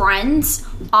keep Friends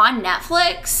on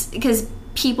Netflix because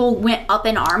people went up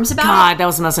in arms about it. God, that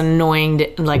was the most annoying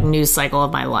like news cycle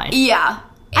of my life. Yeah.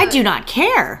 I do not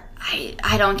care.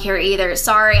 I don't care either.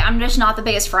 Sorry, I'm just not the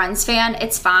biggest Friends fan.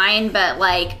 It's fine, but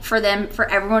like for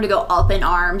everyone to go up in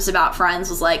arms about Friends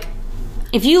was like...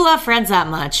 If you love Friends that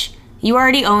much, you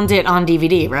already owned it on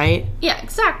DVD, right? Yeah,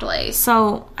 exactly.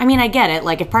 So, I mean, I get it.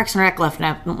 Like, if Parks and Rec left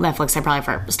Netflix, I'd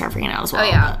probably start freaking out as well. Oh,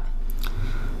 yeah.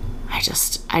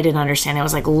 I didn't understand. It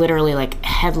was, like, literally, like,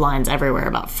 headlines everywhere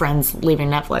about Friends leaving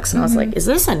Netflix. And I was like, is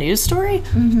this a news story?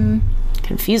 Mm-hmm.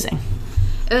 Confusing.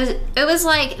 It was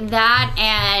like that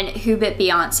and Who Bit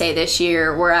Beyonce this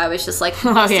year, where I was just like,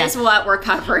 this is what we're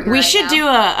covering right now. We should do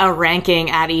a ranking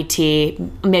at ET,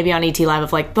 maybe on ET Live,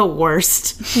 of like the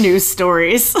worst news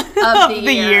stories of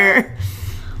the year.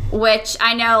 Which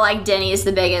I know like Denny is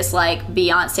the biggest like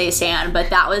Beyonce stan, but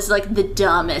that was like the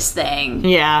dumbest thing.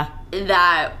 Yeah.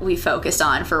 That we focused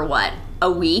on for what,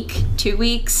 a week, 2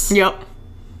 weeks? Yep.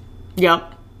 Yeah.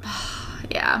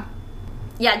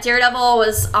 Yeah, Daredevil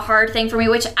was a hard thing for me,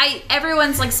 which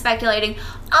everyone's like speculating,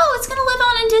 oh, it's gonna live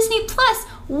on in Disney Plus.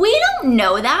 We don't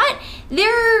know that.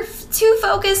 They're too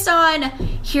focused on,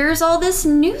 here's all this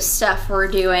new stuff we're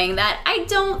doing, that I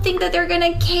don't think that they're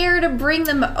gonna care to bring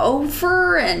them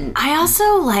over. And I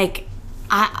also like,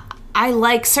 I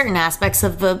like certain aspects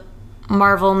of the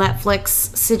Marvel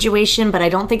Netflix situation, but I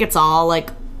don't think it's all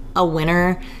like a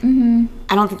winner. Mm-hmm.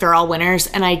 I don't think they're all winners,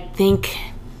 and I think...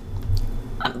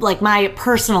 Like, my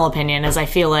personal opinion is I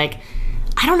feel like,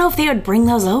 I don't know if they would bring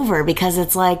those over because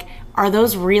it's like, are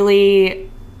those really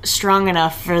strong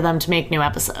enough for them to make new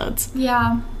episodes?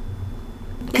 Yeah.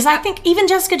 Because I think even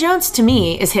Jessica Jones, to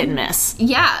me, is hit and miss.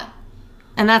 Yeah.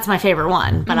 And that's my favorite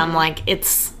one. But I'm like,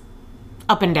 it's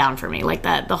up and down for me. Like,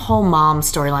 the whole mom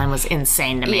storyline was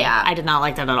insane to me. Yeah. I did not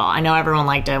like that at all. I know everyone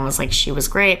liked it and was like, she was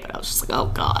great. But I was just like, oh,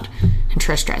 God. And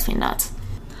Trish drives me nuts.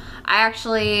 I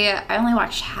only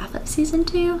watched half of season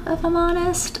 2, if I'm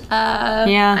honest.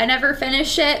 Yeah. I never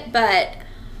finished it, but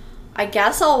I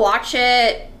guess I'll watch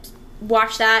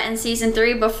that in season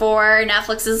 3 before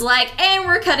Netflix is like, and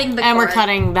we're cutting the cord. And we're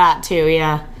cutting that too,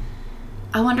 yeah.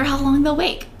 I wonder how long they'll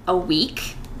wait. A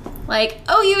week? Like,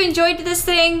 oh, you enjoyed this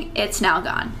thing? It's now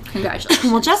gone. Congratulations.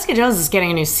 Well, Jessica Jones is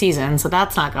getting a new season, so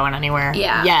that's not going anywhere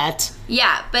yet.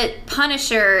 Yeah, but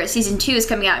Punisher season 2 is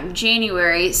coming out in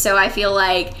January, so I feel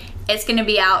like it's going to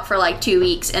be out for like 2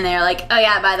 weeks, and they're like, oh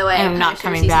yeah, by the way, I'm not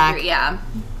coming back. 3. Yeah.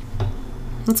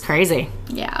 That's crazy.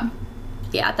 Yeah,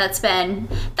 that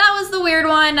was the weird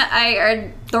one.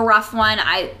 The rough one.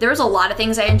 There was a lot of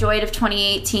things I enjoyed of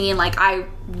 2018. Like, I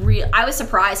was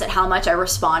surprised at how much I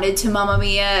responded to Mamma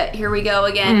Mia, Here We Go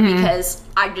Again, because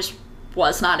I just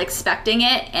was not expecting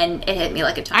it, and it hit me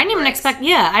like a ton. I didn't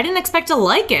even expect to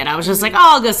like it. I was just like, oh,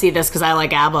 I'll go see this because I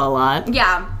like ABBA a lot.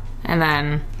 Yeah. And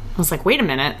then I was like, wait a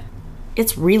minute.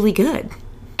 It's really good.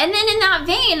 And then in that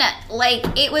vein, like,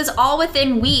 it was all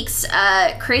within weeks.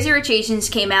 Crazy Rich Asians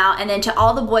came out, and then To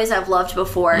All the Boys I've Loved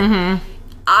Before. Mm-hmm.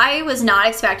 I was not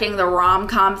expecting the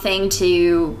rom-com thing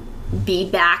to be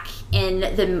back in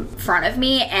the front of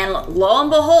me, and lo and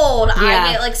behold,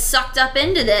 I get like sucked up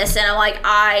into this, and I'm like,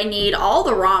 I need all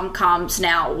the rom-coms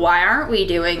now. Why aren't we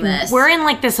doing this? We're in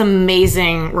like this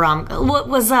amazing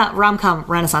rom-com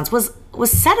renaissance. Was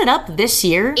Set It Up this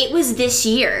year? It was this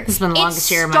year. This has been the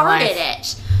longest year of my life. Started it.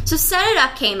 So Set It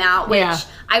Up came out, which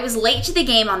I was late to the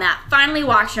game on that. Finally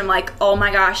watched it. I'm like, oh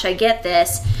my gosh, I get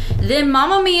this. Then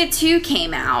Mamma Mia 2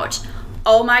 came out.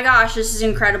 Oh my gosh, this is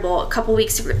incredible. A couple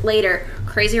weeks later,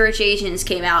 Crazy Rich Asians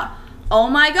came out. Oh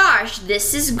my gosh,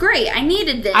 this is great. I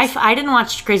needed this. I didn't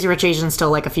watch Crazy Rich Asians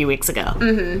till like a few weeks ago.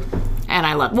 Mm-hmm. And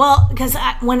I love, well, because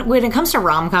when it comes to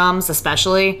rom-coms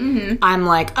especially, I'm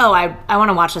like, oh, I want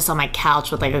to watch this on my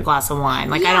couch with like a glass of wine.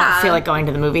 Like, I don't feel like going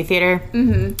to the movie theater.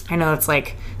 I know it's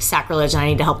like sacrilege and I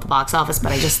need to help the box office,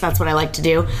 but that's what I like to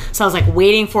do. So I was like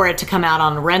waiting for it to come out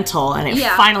on rental, and it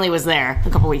finally was there a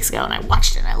couple weeks ago, and I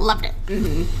watched it and I loved it.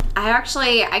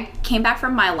 I came back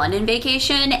from my London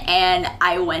vacation, and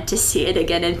I went to see it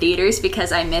again in theaters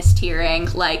because I missed hearing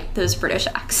like those British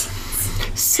accents.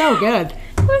 So good.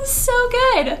 It was so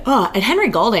good. Oh, and Henry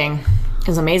Golding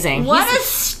is amazing. What a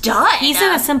stud. He's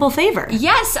in A Simple Favor.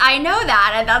 Yes, I know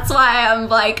that, and that's why I'm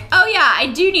like, oh yeah, I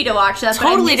do need to watch that.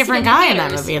 Totally different guy in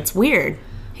that movie. It's weird.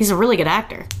 He's a really good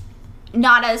actor.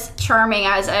 Not as charming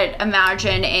as I'd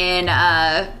imagine in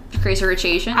Crazy Rich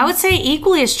Asians. I would say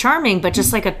equally as charming, but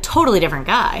just like a totally different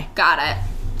guy. Got it.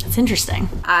 It's interesting.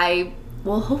 I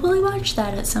will hopefully watch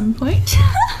that at some point.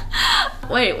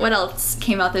 Wait, what else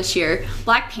came out this year?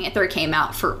 Black Panther came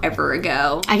out forever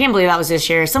ago. I can't believe that was this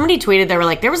year. Somebody tweeted, they were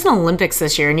like, there was an Olympics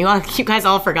this year, and you guys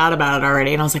all forgot about it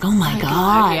already. And I was like, oh my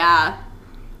God. Yeah.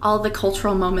 All the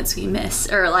cultural moments we miss,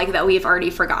 or like that we've already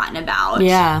forgotten about.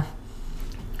 Yeah.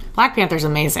 Black Panther's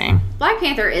amazing. Black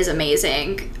Panther is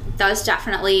amazing. That was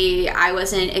definitely, I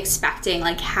wasn't expecting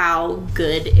like how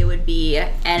good it would be,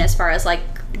 and as far as like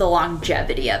the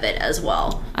longevity of it as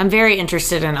well. I'm very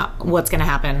interested in what's going to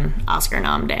happen Oscar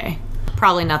nom day.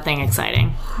 Probably nothing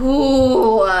exciting.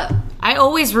 Ooh. I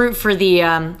always root for the,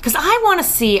 because I want to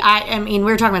see, I mean,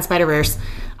 we were talking about Spider-Verse.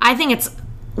 I think it's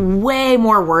way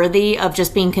more worthy of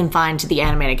just being confined to the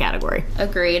animated category.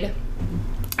 Agreed.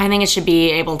 I think it should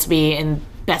be able to be in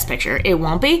Best Picture. It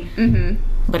won't be,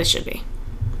 but it should be.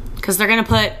 Because they're going to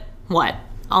put, what?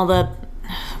 All the,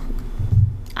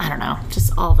 I don't know,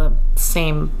 just all the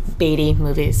same baity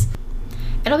movies.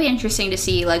 It'll be interesting to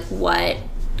see, like, what...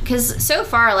 Because so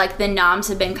far, like, the noms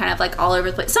have been kind of, like, all over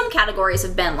the place. Some categories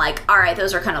have been, like, all right,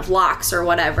 those are kind of locks or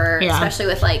whatever. Yeah. Especially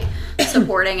with, like,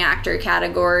 supporting actor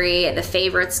category. The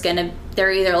favorite's gonna...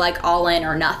 They're either, like, all in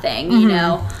or nothing, you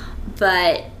know?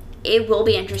 But it will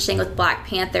be interesting with Black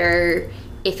Panther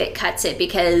if it cuts it,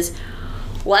 because...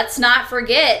 Let's not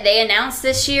forget, they announced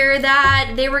this year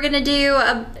that they were going to do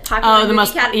a popular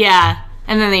movie category. Yeah,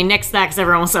 and then they nixed that because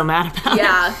everyone was so mad about it.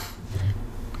 Yeah,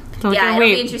 it'll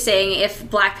be interesting if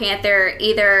Black Panther,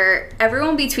 either everyone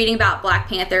will be tweeting about Black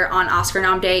Panther on Oscar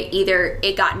nom day, either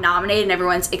it got nominated and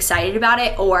everyone's excited about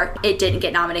it, or it didn't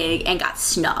get nominated and got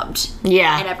snubbed.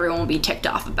 Yeah. And everyone will be ticked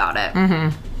off about it.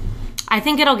 I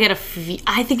think it'll get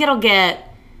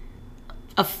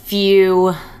a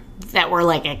few that we're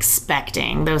like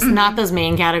expecting those, not those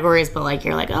main categories, but like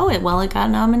you're like, oh, it got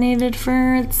nominated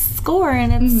for its score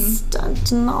and its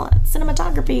stunt and all that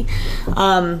cinematography.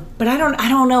 But I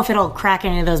don't know if it'll crack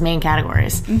any of those main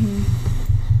categories.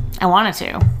 I want it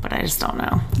to, but I just don't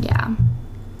know. Yeah,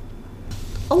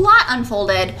 a lot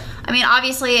unfolded. I mean,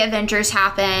 obviously Avengers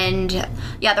happened.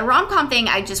 Yeah, the rom-com thing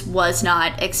I just was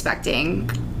not expecting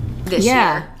this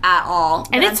year at all.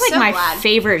 And it's like my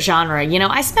favorite genre. You know,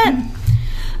 I spent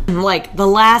like the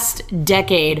last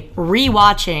decade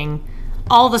rewatching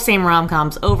all the same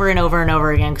rom-coms over and over and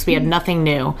over again because we had nothing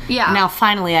new. Yeah. And now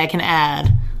finally I can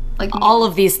add like all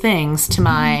of these things to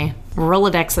my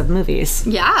Rolodex of movies.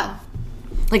 Yeah.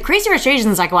 Like Crazy Rich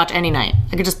Asians I could watch any night.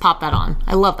 I could just pop that on.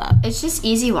 I love that. It's just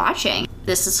easy watching.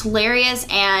 This is hilarious,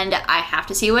 and I have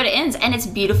to see what it ends. And it's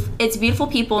beautiful. It's beautiful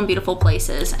people in beautiful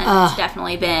places, and it's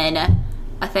definitely been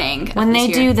a thing. When they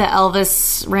do the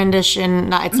Elvis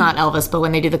rendition, it's not Elvis, but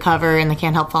when they do the cover and they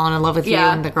can't help falling in love with you,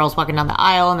 and the girl's walking down the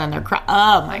aisle and then they're crying.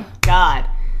 Oh my God.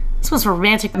 This was a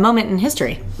romantic moment in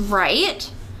history. Right?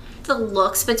 The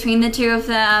looks between the two of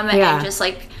them and just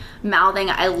like mouthing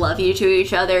I love you to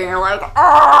each other, and you're like,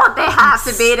 oh, they have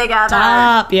to be together.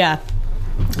 Stop. Yeah.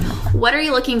 What are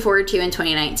you looking forward to in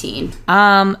 2019?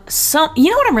 So you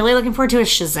know what I'm really looking forward to is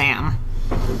Shazam.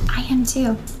 I am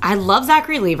too. I love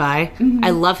Zachary Levi. I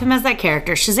love him as that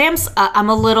character. Shazam's, I'm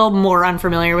a little more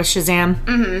unfamiliar with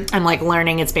Shazam. I'm like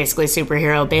learning it's basically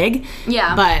superhero big.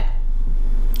 Yeah. But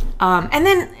And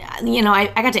then,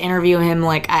 I got to interview him,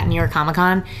 like, at New York Comic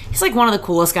Con. He's, like, one of the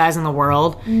coolest guys in the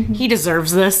world. Mm-hmm. He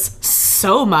deserves this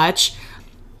so much.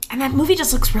 And that movie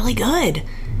just looks really good.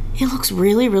 It looks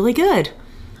really, really good.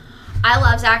 I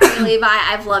love Zachary Levi.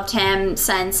 I've loved him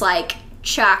since, like,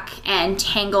 Chuck and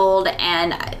Tangled,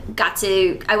 and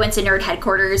I went to Nerd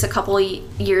Headquarters a couple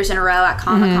years in a row at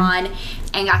Comic-Con,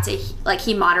 and got to, like,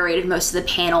 he moderated most of the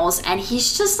panels, and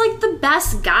he's just, like, the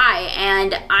best guy,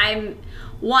 and I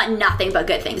want nothing but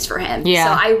good things for him. Yeah.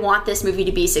 So I want this movie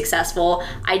to be successful.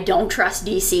 I don't trust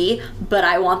DC, but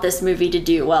I want this movie to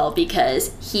do well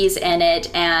because he's in it,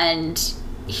 and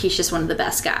he's just one of the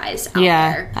best guys out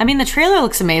there. I mean, the trailer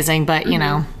looks amazing, but, you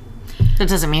know, that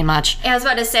doesn't mean much. I was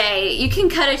about to say, you can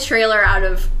cut a trailer out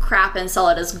of crap and sell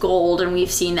it as gold, and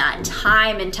we've seen that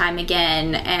time and time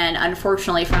again, and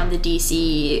unfortunately from the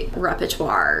DC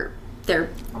repertoire,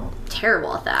 they're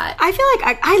terrible at that. I feel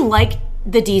like I like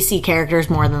the DC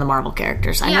characters more than the Marvel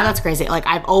characters. I know that's crazy. Like,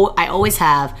 I always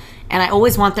have, and I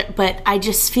always want that, but I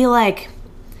just feel like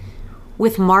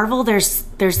with Marvel, there's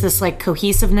this, like,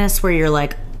 cohesiveness where you're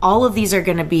like, all of these are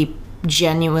going to be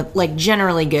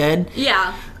generally good.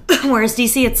 Yeah. Whereas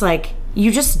DC, it's like,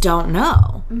 you just don't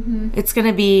know. Mm-hmm. It's going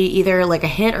to be either, like, a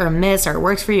hit or a miss, or it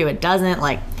works for you, it doesn't.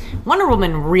 Like, Wonder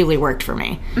Woman really worked for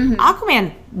me. Mm-hmm.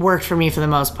 Aquaman worked for me for the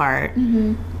most part.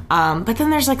 Mm-hmm. But then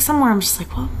there's, like, somewhere I'm just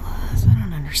like, well, I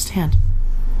don't understand.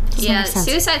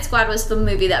 Suicide Squad was the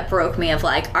movie that broke me of,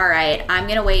 like, all right, I'm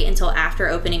going to wait until after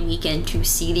opening weekend to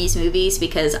see these movies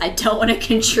because I don't want to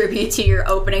contribute to your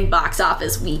opening box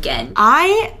office weekend.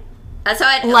 That's how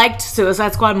I liked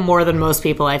Suicide Squad more than most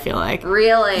people, I feel like.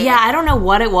 Really? Yeah, I don't know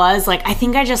what it was. Like, I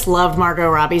think I just loved Margot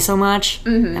Robbie so much.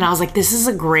 Mm-hmm. And I was like,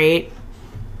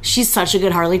 she's such a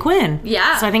good Harley Quinn.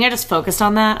 Yeah. So I think I just focused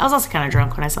on that. I was also kind of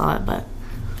drunk when I saw it, but...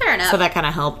 Fair enough. So that kind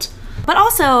of helped. But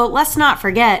also, let's not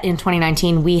forget, in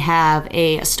 2019, we have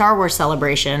a Star Wars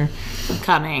celebration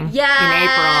coming in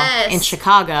April in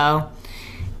Chicago.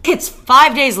 It's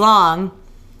 5 days long,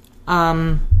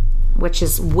 which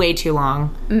is way too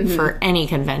long for any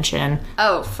convention.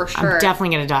 Oh, for sure. I'm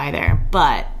definitely going to die there,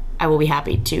 but I will be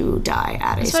happy to die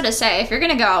at it. I was about to say, if you're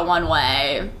going to go out one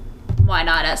way, why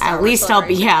not at Star Wars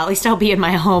celebration? At least I'll be in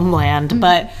my homeland,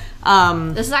 but...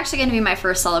 this is actually going to be my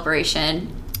first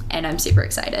celebration, and I'm super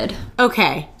excited.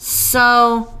 Okay,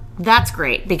 so that's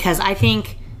great, because I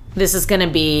think this is going to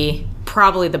be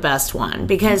probably the best one,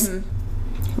 because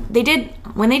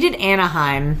when they did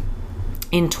Anaheim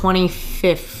in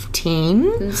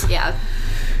 2015,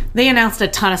 they announced a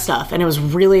ton of stuff, and it was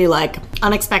really, like,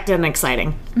 unexpected and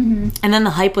exciting. Mm-hmm. And then the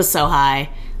hype was so high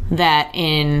that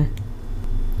I'm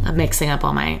mixing up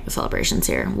all my celebrations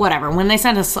here. Whatever. When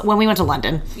we went to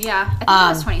London. Yeah, I think it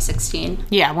was 2016.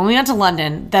 Yeah, when we went to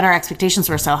London, then our expectations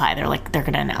were so high. They're like, they're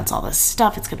going to announce all this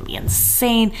stuff. It's going to be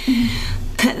insane.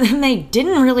 Mm-hmm. And they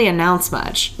didn't really announce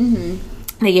much.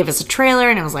 Mm-hmm. They gave us a trailer,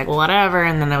 and it was like, whatever.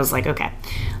 And then I was like, okay.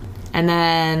 And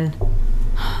then,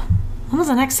 when was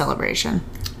the next celebration?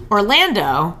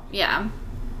 Orlando. Yeah.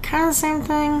 Kind of the same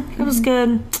thing. It was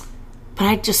good. But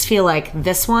I just feel like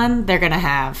this one, they're going to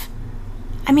have...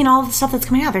 I mean, all the stuff that's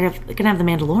coming out. They're going to have The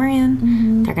Mandalorian.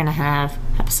 Mm-hmm. They're going to have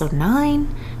Episode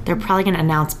 9. They're probably going to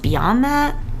announce beyond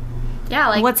that. Yeah,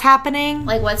 like... what's happening.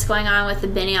 Like, what's going on with the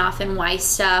Benioff and Weiss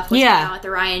stuff. What's going on with the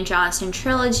Rian Johnson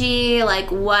trilogy.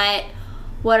 Like, what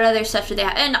other stuff do they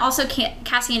have? And also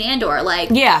Cassian Andor.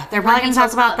 Like... Yeah, they're probably going to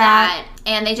talk about that.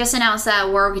 And they just announced that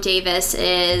Warwick Davis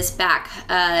is back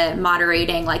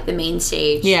moderating, like, the main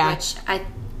stage. Yeah. Which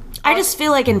I just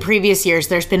feel like in previous years,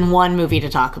 there's been one movie to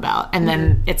talk about. And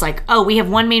then it's like, oh, we have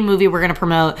one main movie we're going to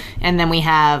promote. And then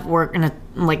we're going to,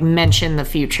 like, mention the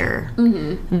future.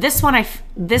 Mm-hmm.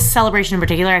 This celebration in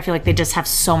particular, I feel like they just have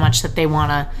so much that they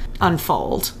want to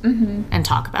unfold and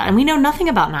talk about. And we know nothing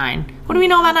about 9. What do we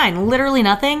know about 9? Literally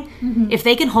nothing. Mm-hmm. If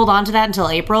they can hold on to that until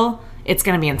April, it's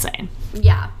going to be insane.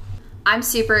 Yeah. I'm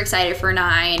super excited for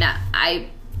 9.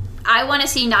 I want to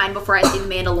see 9 before I see The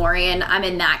Mandalorian. I'm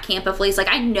in that camp of least. Like,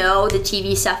 I know the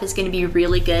TV stuff is going to be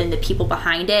really good and the people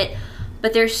behind it,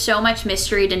 but there's so much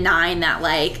mystery to 9 that,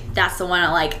 like, that's the one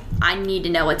I need to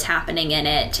know what's happening in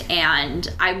it, and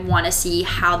I want to see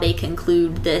how they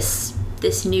conclude this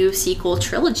new sequel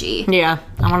trilogy. Yeah,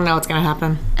 I want to know what's going to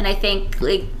happen. And I think,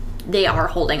 like, they are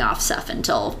holding off stuff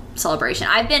until Celebration.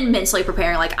 I've been mentally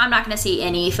preparing, like, I'm not going to see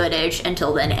any footage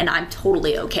until then, and I'm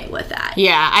totally okay with that.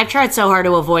 Yeah, I've tried so hard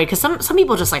to avoid, because some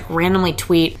people just, like, randomly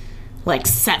tweet, like,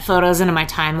 set photos into my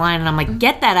timeline, and I'm like,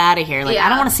 get that out of here. Like, I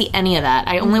don't want to see any of that.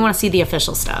 I only want to see the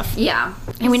official stuff. Yeah.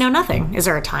 And we know nothing. Is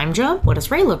there a time jump? What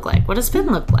does Rey look like? What does Finn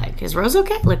look like? Is Rose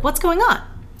okay? Like, what's going on?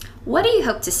 What do you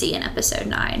hope to see in Episode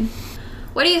 9?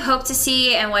 What do you hope to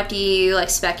see, and what do you, like,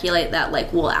 speculate that,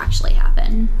 like, will actually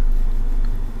happen?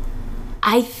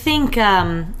 I think,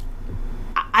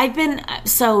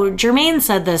 so Jermaine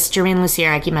said this, Jermaine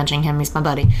Lucier, I keep mentioning him, he's my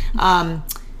buddy,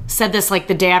 said this, like,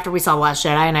 the day after we saw Last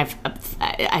Jedi, and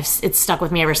it's stuck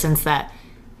with me ever since, that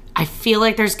I feel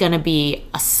like there's gonna be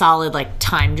a solid, like,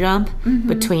 time jump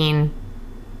between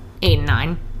 8 and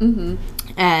 9.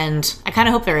 And I kind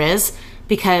of hope there is,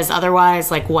 because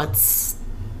otherwise, like, what's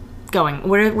going,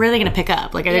 where are they gonna pick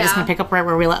up? Like, are they just gonna pick up right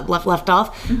where we left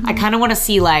off? I kind of want to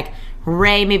see, like,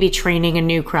 Rey maybe training a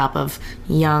new crop of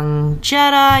young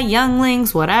Jedi,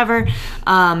 younglings, whatever.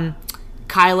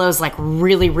 Kylo's, like,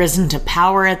 really risen to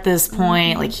power at this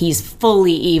point. Like, he's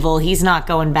fully evil. He's not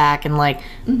going back and, like,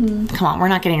 come on, we're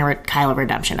not getting a Kylo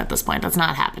redemption at this point. That's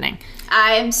not happening.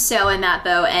 I'm so in that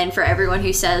boat, and for everyone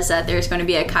who says that there's going to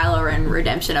be a Kylo Ren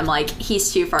redemption, I'm like,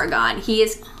 he's too far gone. He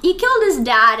killed his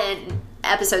dad in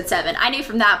episode 7. I knew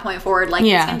from that point forward, like,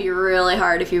 it's going to be really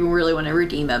hard if you really want to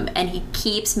redeem him, and he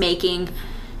keeps doing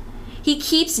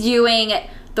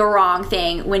the wrong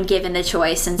thing when given the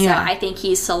choice, and so I think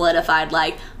he's solidified,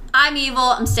 like, I'm evil,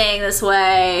 I'm staying this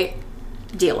way,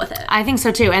 deal with it. I think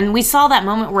so too. And we saw that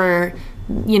moment where,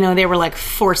 you know, they were, like,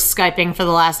 forced Skyping for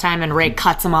the last time, and Rey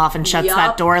cuts him off and shuts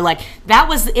that door. Like, that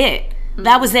was it.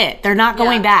 That was it. They're not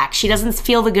going back. She doesn't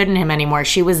feel the good in him anymore.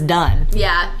 She was done.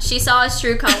 Yeah, she saw his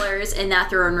true colors in that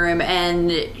throne room,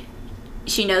 and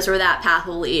she knows where that path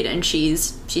will lead, and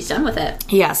she's done with it.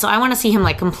 Yeah, so I want to see him,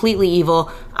 like, completely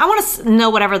evil. I want to know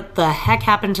whatever the heck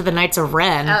happened to the Knights of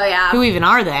Ren. Oh, yeah. Who even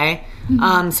are they?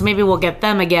 So maybe we'll get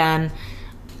them again.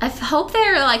 I hope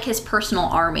they're, like, his personal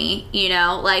army, you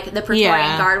know? Like, the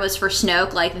Praetorian Guard was for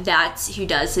Snoke. Like, that's who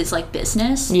does his, like,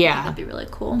 business. Yeah. That'd be really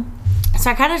cool. So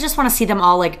I kind of just want to see them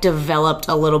all, like, developed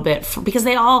a little bit, because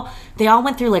they all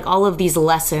went through, like, all of these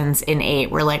lessons in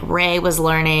 8, where, like, Rey was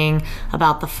learning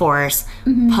about the Force,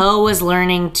 Poe was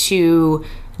learning to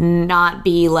not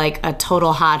be, like, a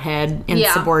total hothead,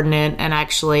 insubordinate, and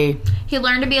actually he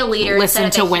learned to be a leader, listen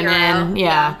instead of to women,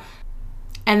 yeah.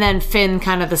 And then Finn,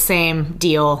 kind of the same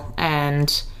deal,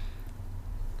 and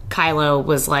Kylo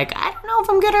was like, I don't know if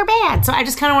I'm good or bad. So I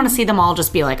just kind of want to see them all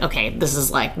just be like, okay, this is,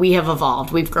 like, we have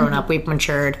evolved, we've grown up, we've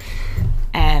matured,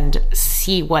 and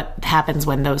see what happens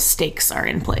when those stakes are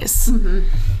in place.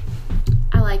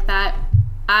 I like that.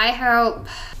 I hope,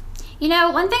 you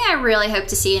know, one thing I really hope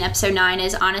to see in episode 9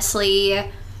 is, honestly,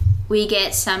 we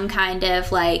get some kind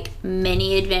of, like,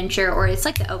 mini adventure, or it's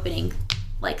like the opening,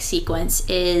 like, sequence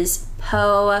is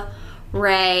Poe,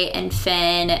 Rey, and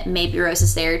Finn, maybe Rose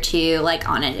is there too, like,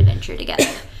 on an adventure together.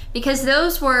 Because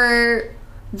those were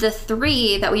the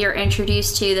 3 that we were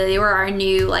introduced to, that they were our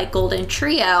new, like, golden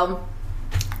trio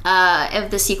of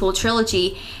the sequel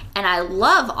trilogy, and I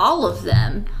love all of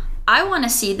them. I want to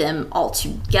see them all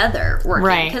together working.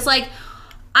 Right. Because, like,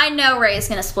 I know Rey is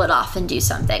going to split off and do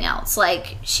something else.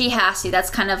 Like, she has to. That's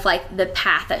kind of, like, the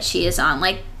path that she is on.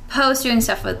 Like, Poe's doing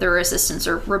stuff with the Resistance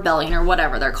or Rebellion or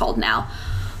whatever they're called now.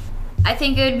 I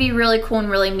think it would be really cool and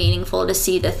really meaningful to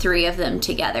see the 3 of them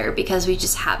together, because we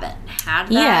just haven't had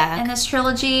that in this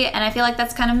trilogy, and I feel like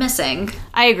that's kind of missing.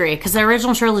 I agree, because the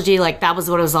original trilogy, like, that was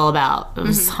what it was all about. It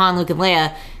was Han, Luke, and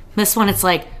Leia. This one, it's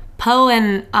like Poe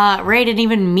and Rey didn't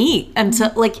even meet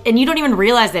until, like, and you don't even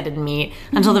realize they didn't meet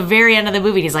until the very end of the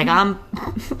movie. He's like, I'm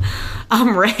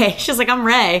Rey. She's like, I'm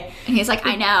Rey. And he's like,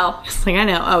 I know. He's like, I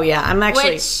know. Oh, yeah, I'm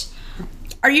actually...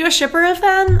 Are you a shipper of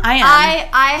them? I am.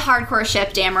 I hardcore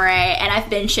ship Dan Marais, and I've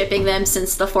been shipping them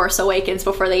since The Force Awakens,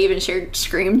 before they even shared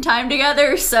screen time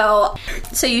together. So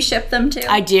you ship them too?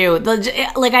 I do.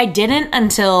 Like, I didn't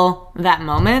until that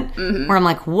moment where I'm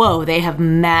like, whoa, they have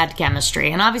mad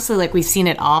chemistry. And obviously, like, we've seen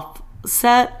it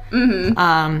offset.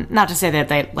 Not to say that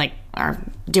they, like, are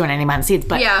doing anything behind the scenes,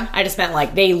 but I just meant,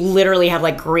 like, they literally have,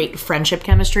 like, great friendship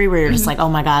chemistry where you're just like, oh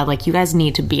my God, like, you guys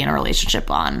need to be in a relationship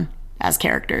as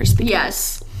characters.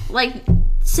 Yes. Like,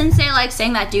 since they, like,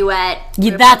 sang that duet.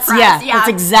 That's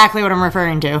exactly what I'm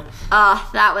referring to.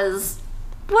 That was,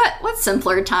 what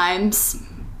simpler times.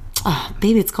 Oh,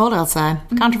 baby, it's cold outside.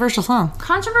 Controversial song.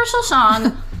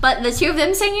 But the 2 of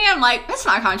them singing, I'm like, that's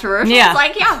not controversial. Yeah. It's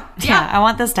like, yeah. I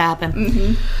want this to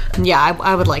happen. Yeah,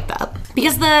 I would like that.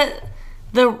 Because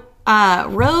the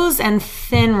Rose and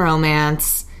Finn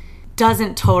romance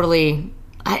doesn't totally...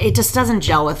 it just doesn't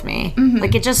gel with me.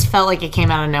 Like, it just felt like it came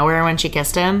out of nowhere when she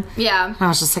kissed him. Yeah. And I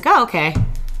was just like, oh, okay.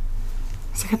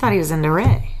 It's like, I thought he was into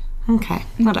Rey. Okay,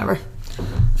 whatever.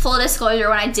 Full disclosure,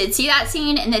 when I did see that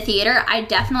scene in the theater, I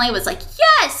definitely was like,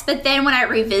 yes! But then when I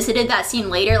revisited that scene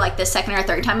later, like the second or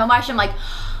third time I watched it, I'm like,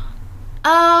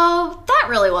 oh, that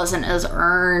really wasn't as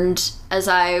earned as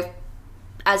I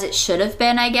as it should have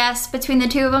been, I guess, between the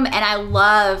two of them. And I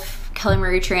love Kelly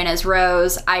Marie Tran as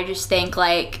Rose. I just think,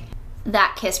 like,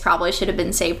 that kiss probably should have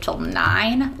been saved till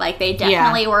 9. Like, they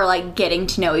definitely were, like, getting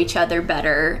to know each other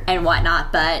better and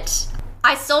whatnot. But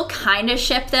I still kind of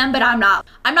ship them, but I'm not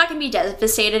going to be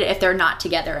devastated if they're not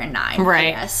together in 9. Right.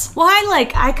 I guess. Well,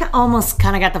 I almost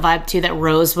kind of got the vibe, too, that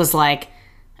Rose was, like,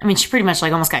 I mean, she pretty much,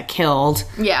 like, almost got killed.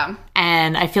 Yeah.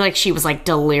 And I feel like she was, like,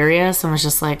 delirious and was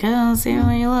just like, oh, see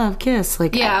what you love, kiss.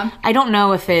 Like, yeah. I don't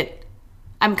know if it...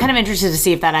 I'm kind of interested to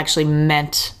see if that actually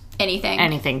meant...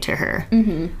 anything to her.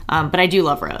 Mm-hmm. But I do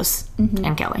love Rose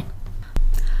and Kelly.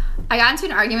 I got into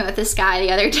an argument with this guy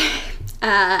the other day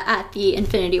at the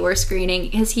Infinity War screening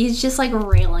because he's just, like,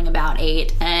 railing about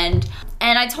 8. And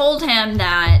I told him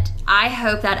that I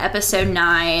hope that episode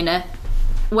 9...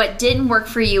 what didn't work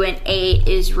for you in 8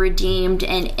 is redeemed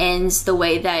and ends the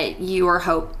way that you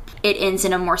hope it ends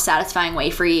in a more satisfying way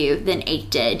for you than 8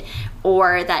 did,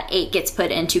 or that 8 gets put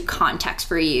into context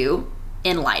for you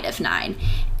in light of 9.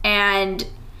 And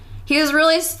he was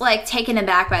really, like, taken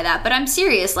aback by that. But I'm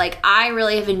serious. Like, I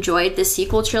really have enjoyed the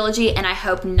sequel trilogy, and I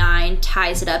hope 9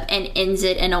 ties it up and ends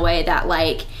it in a way that,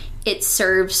 like, it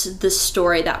serves the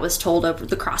story that was told over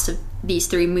the course of these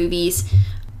 3 movies.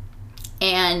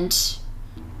 And...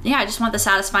 yeah, I just want the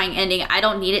satisfying ending. I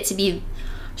don't need it to be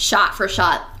shot for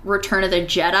shot Return of the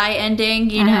Jedi ending,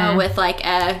 you know, with, like,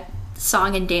 a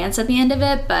song and dance at the end of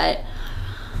it. But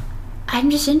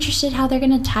I'm just interested how they're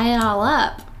going to tie it all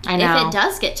up. I know. If it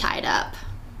does get tied up.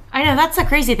 I know, that's the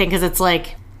crazy thing, because it's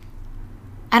like,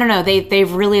 I don't know,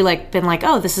 they've really, like, been like,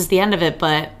 oh, this is the end of it,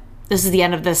 but this is the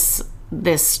end of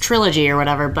this trilogy or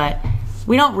whatever, but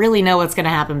we don't really know what's going to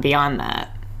happen beyond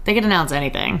that. They could announce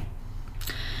anything.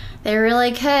 They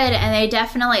really could, and they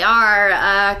definitely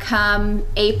are come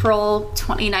April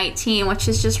 2019, which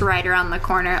is just right around the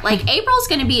corner. Like, April's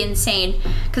going to be insane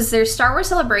because there's Star Wars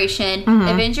Celebration,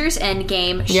 Avengers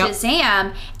Endgame,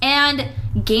 Shazam, and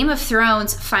Game of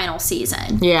Thrones final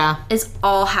season. Yeah. Is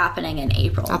all happening in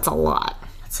April. That's a lot.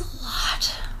 That's a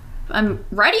lot. I'm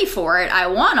ready for it. I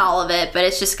want all of it, but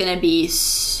it's just going to be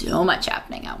so much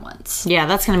happening at once. Yeah,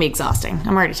 that's going to be exhausting.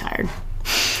 I'm already tired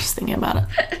just thinking about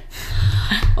it.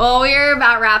 Well, we're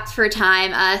about wrapped for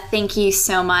time. Thank you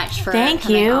so much for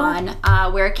coming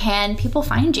on. Where can people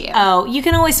find you? Oh, you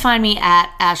can always find me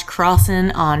at Ash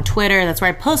Crossan on Twitter. That's where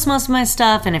I post most of my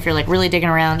stuff. And if you're, like, really digging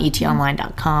around,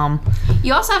 etonline.com.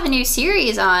 You also have a new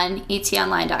series on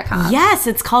etonline.com. Yes,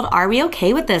 it's called Are We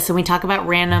Okay With This? And we talk about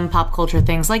random pop culture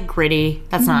things like Gritty.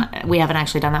 That's not, we haven't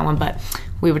actually done that one, but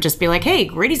we would just be like, hey,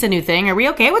 Gritty's a new thing. Are we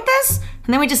okay with this?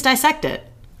 And then we just dissect it.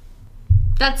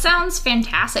 That sounds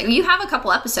fantastic. You have a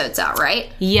couple episodes out,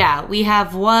 right? Yeah, we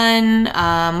have one.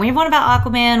 We have one about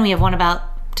Aquaman. We have one about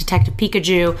Detective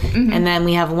Pikachu, and then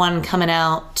we have one coming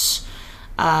out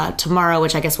tomorrow,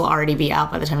 which I guess will already be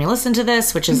out by the time you listen to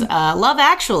this, which is Love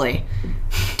Actually.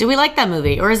 Do we like that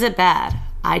movie, or is it bad?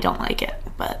 I don't like it,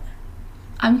 but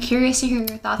I'm curious to hear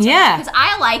your thoughts. Yeah, because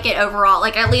I like it overall.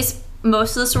 Like, at least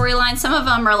most of the storylines. Some of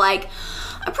them are like,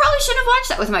 I probably shouldn't have watched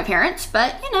that with my parents,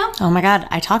 but, you know. Oh my God,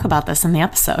 I talk about this in the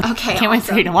episode. Okay, Can't wait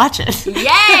for you to watch it.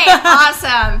 Yay,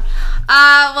 awesome.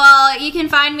 Well, you can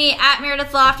find me at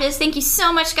Meredith Loftus. Thank you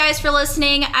so much, guys, for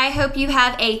listening. I hope you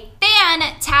have a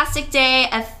fantastic day,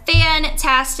 a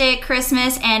fantastic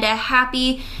Christmas, and a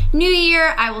happy New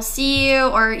Year. I will see you,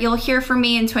 or you'll hear from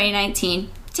me in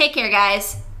 2019. Take care,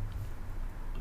 guys.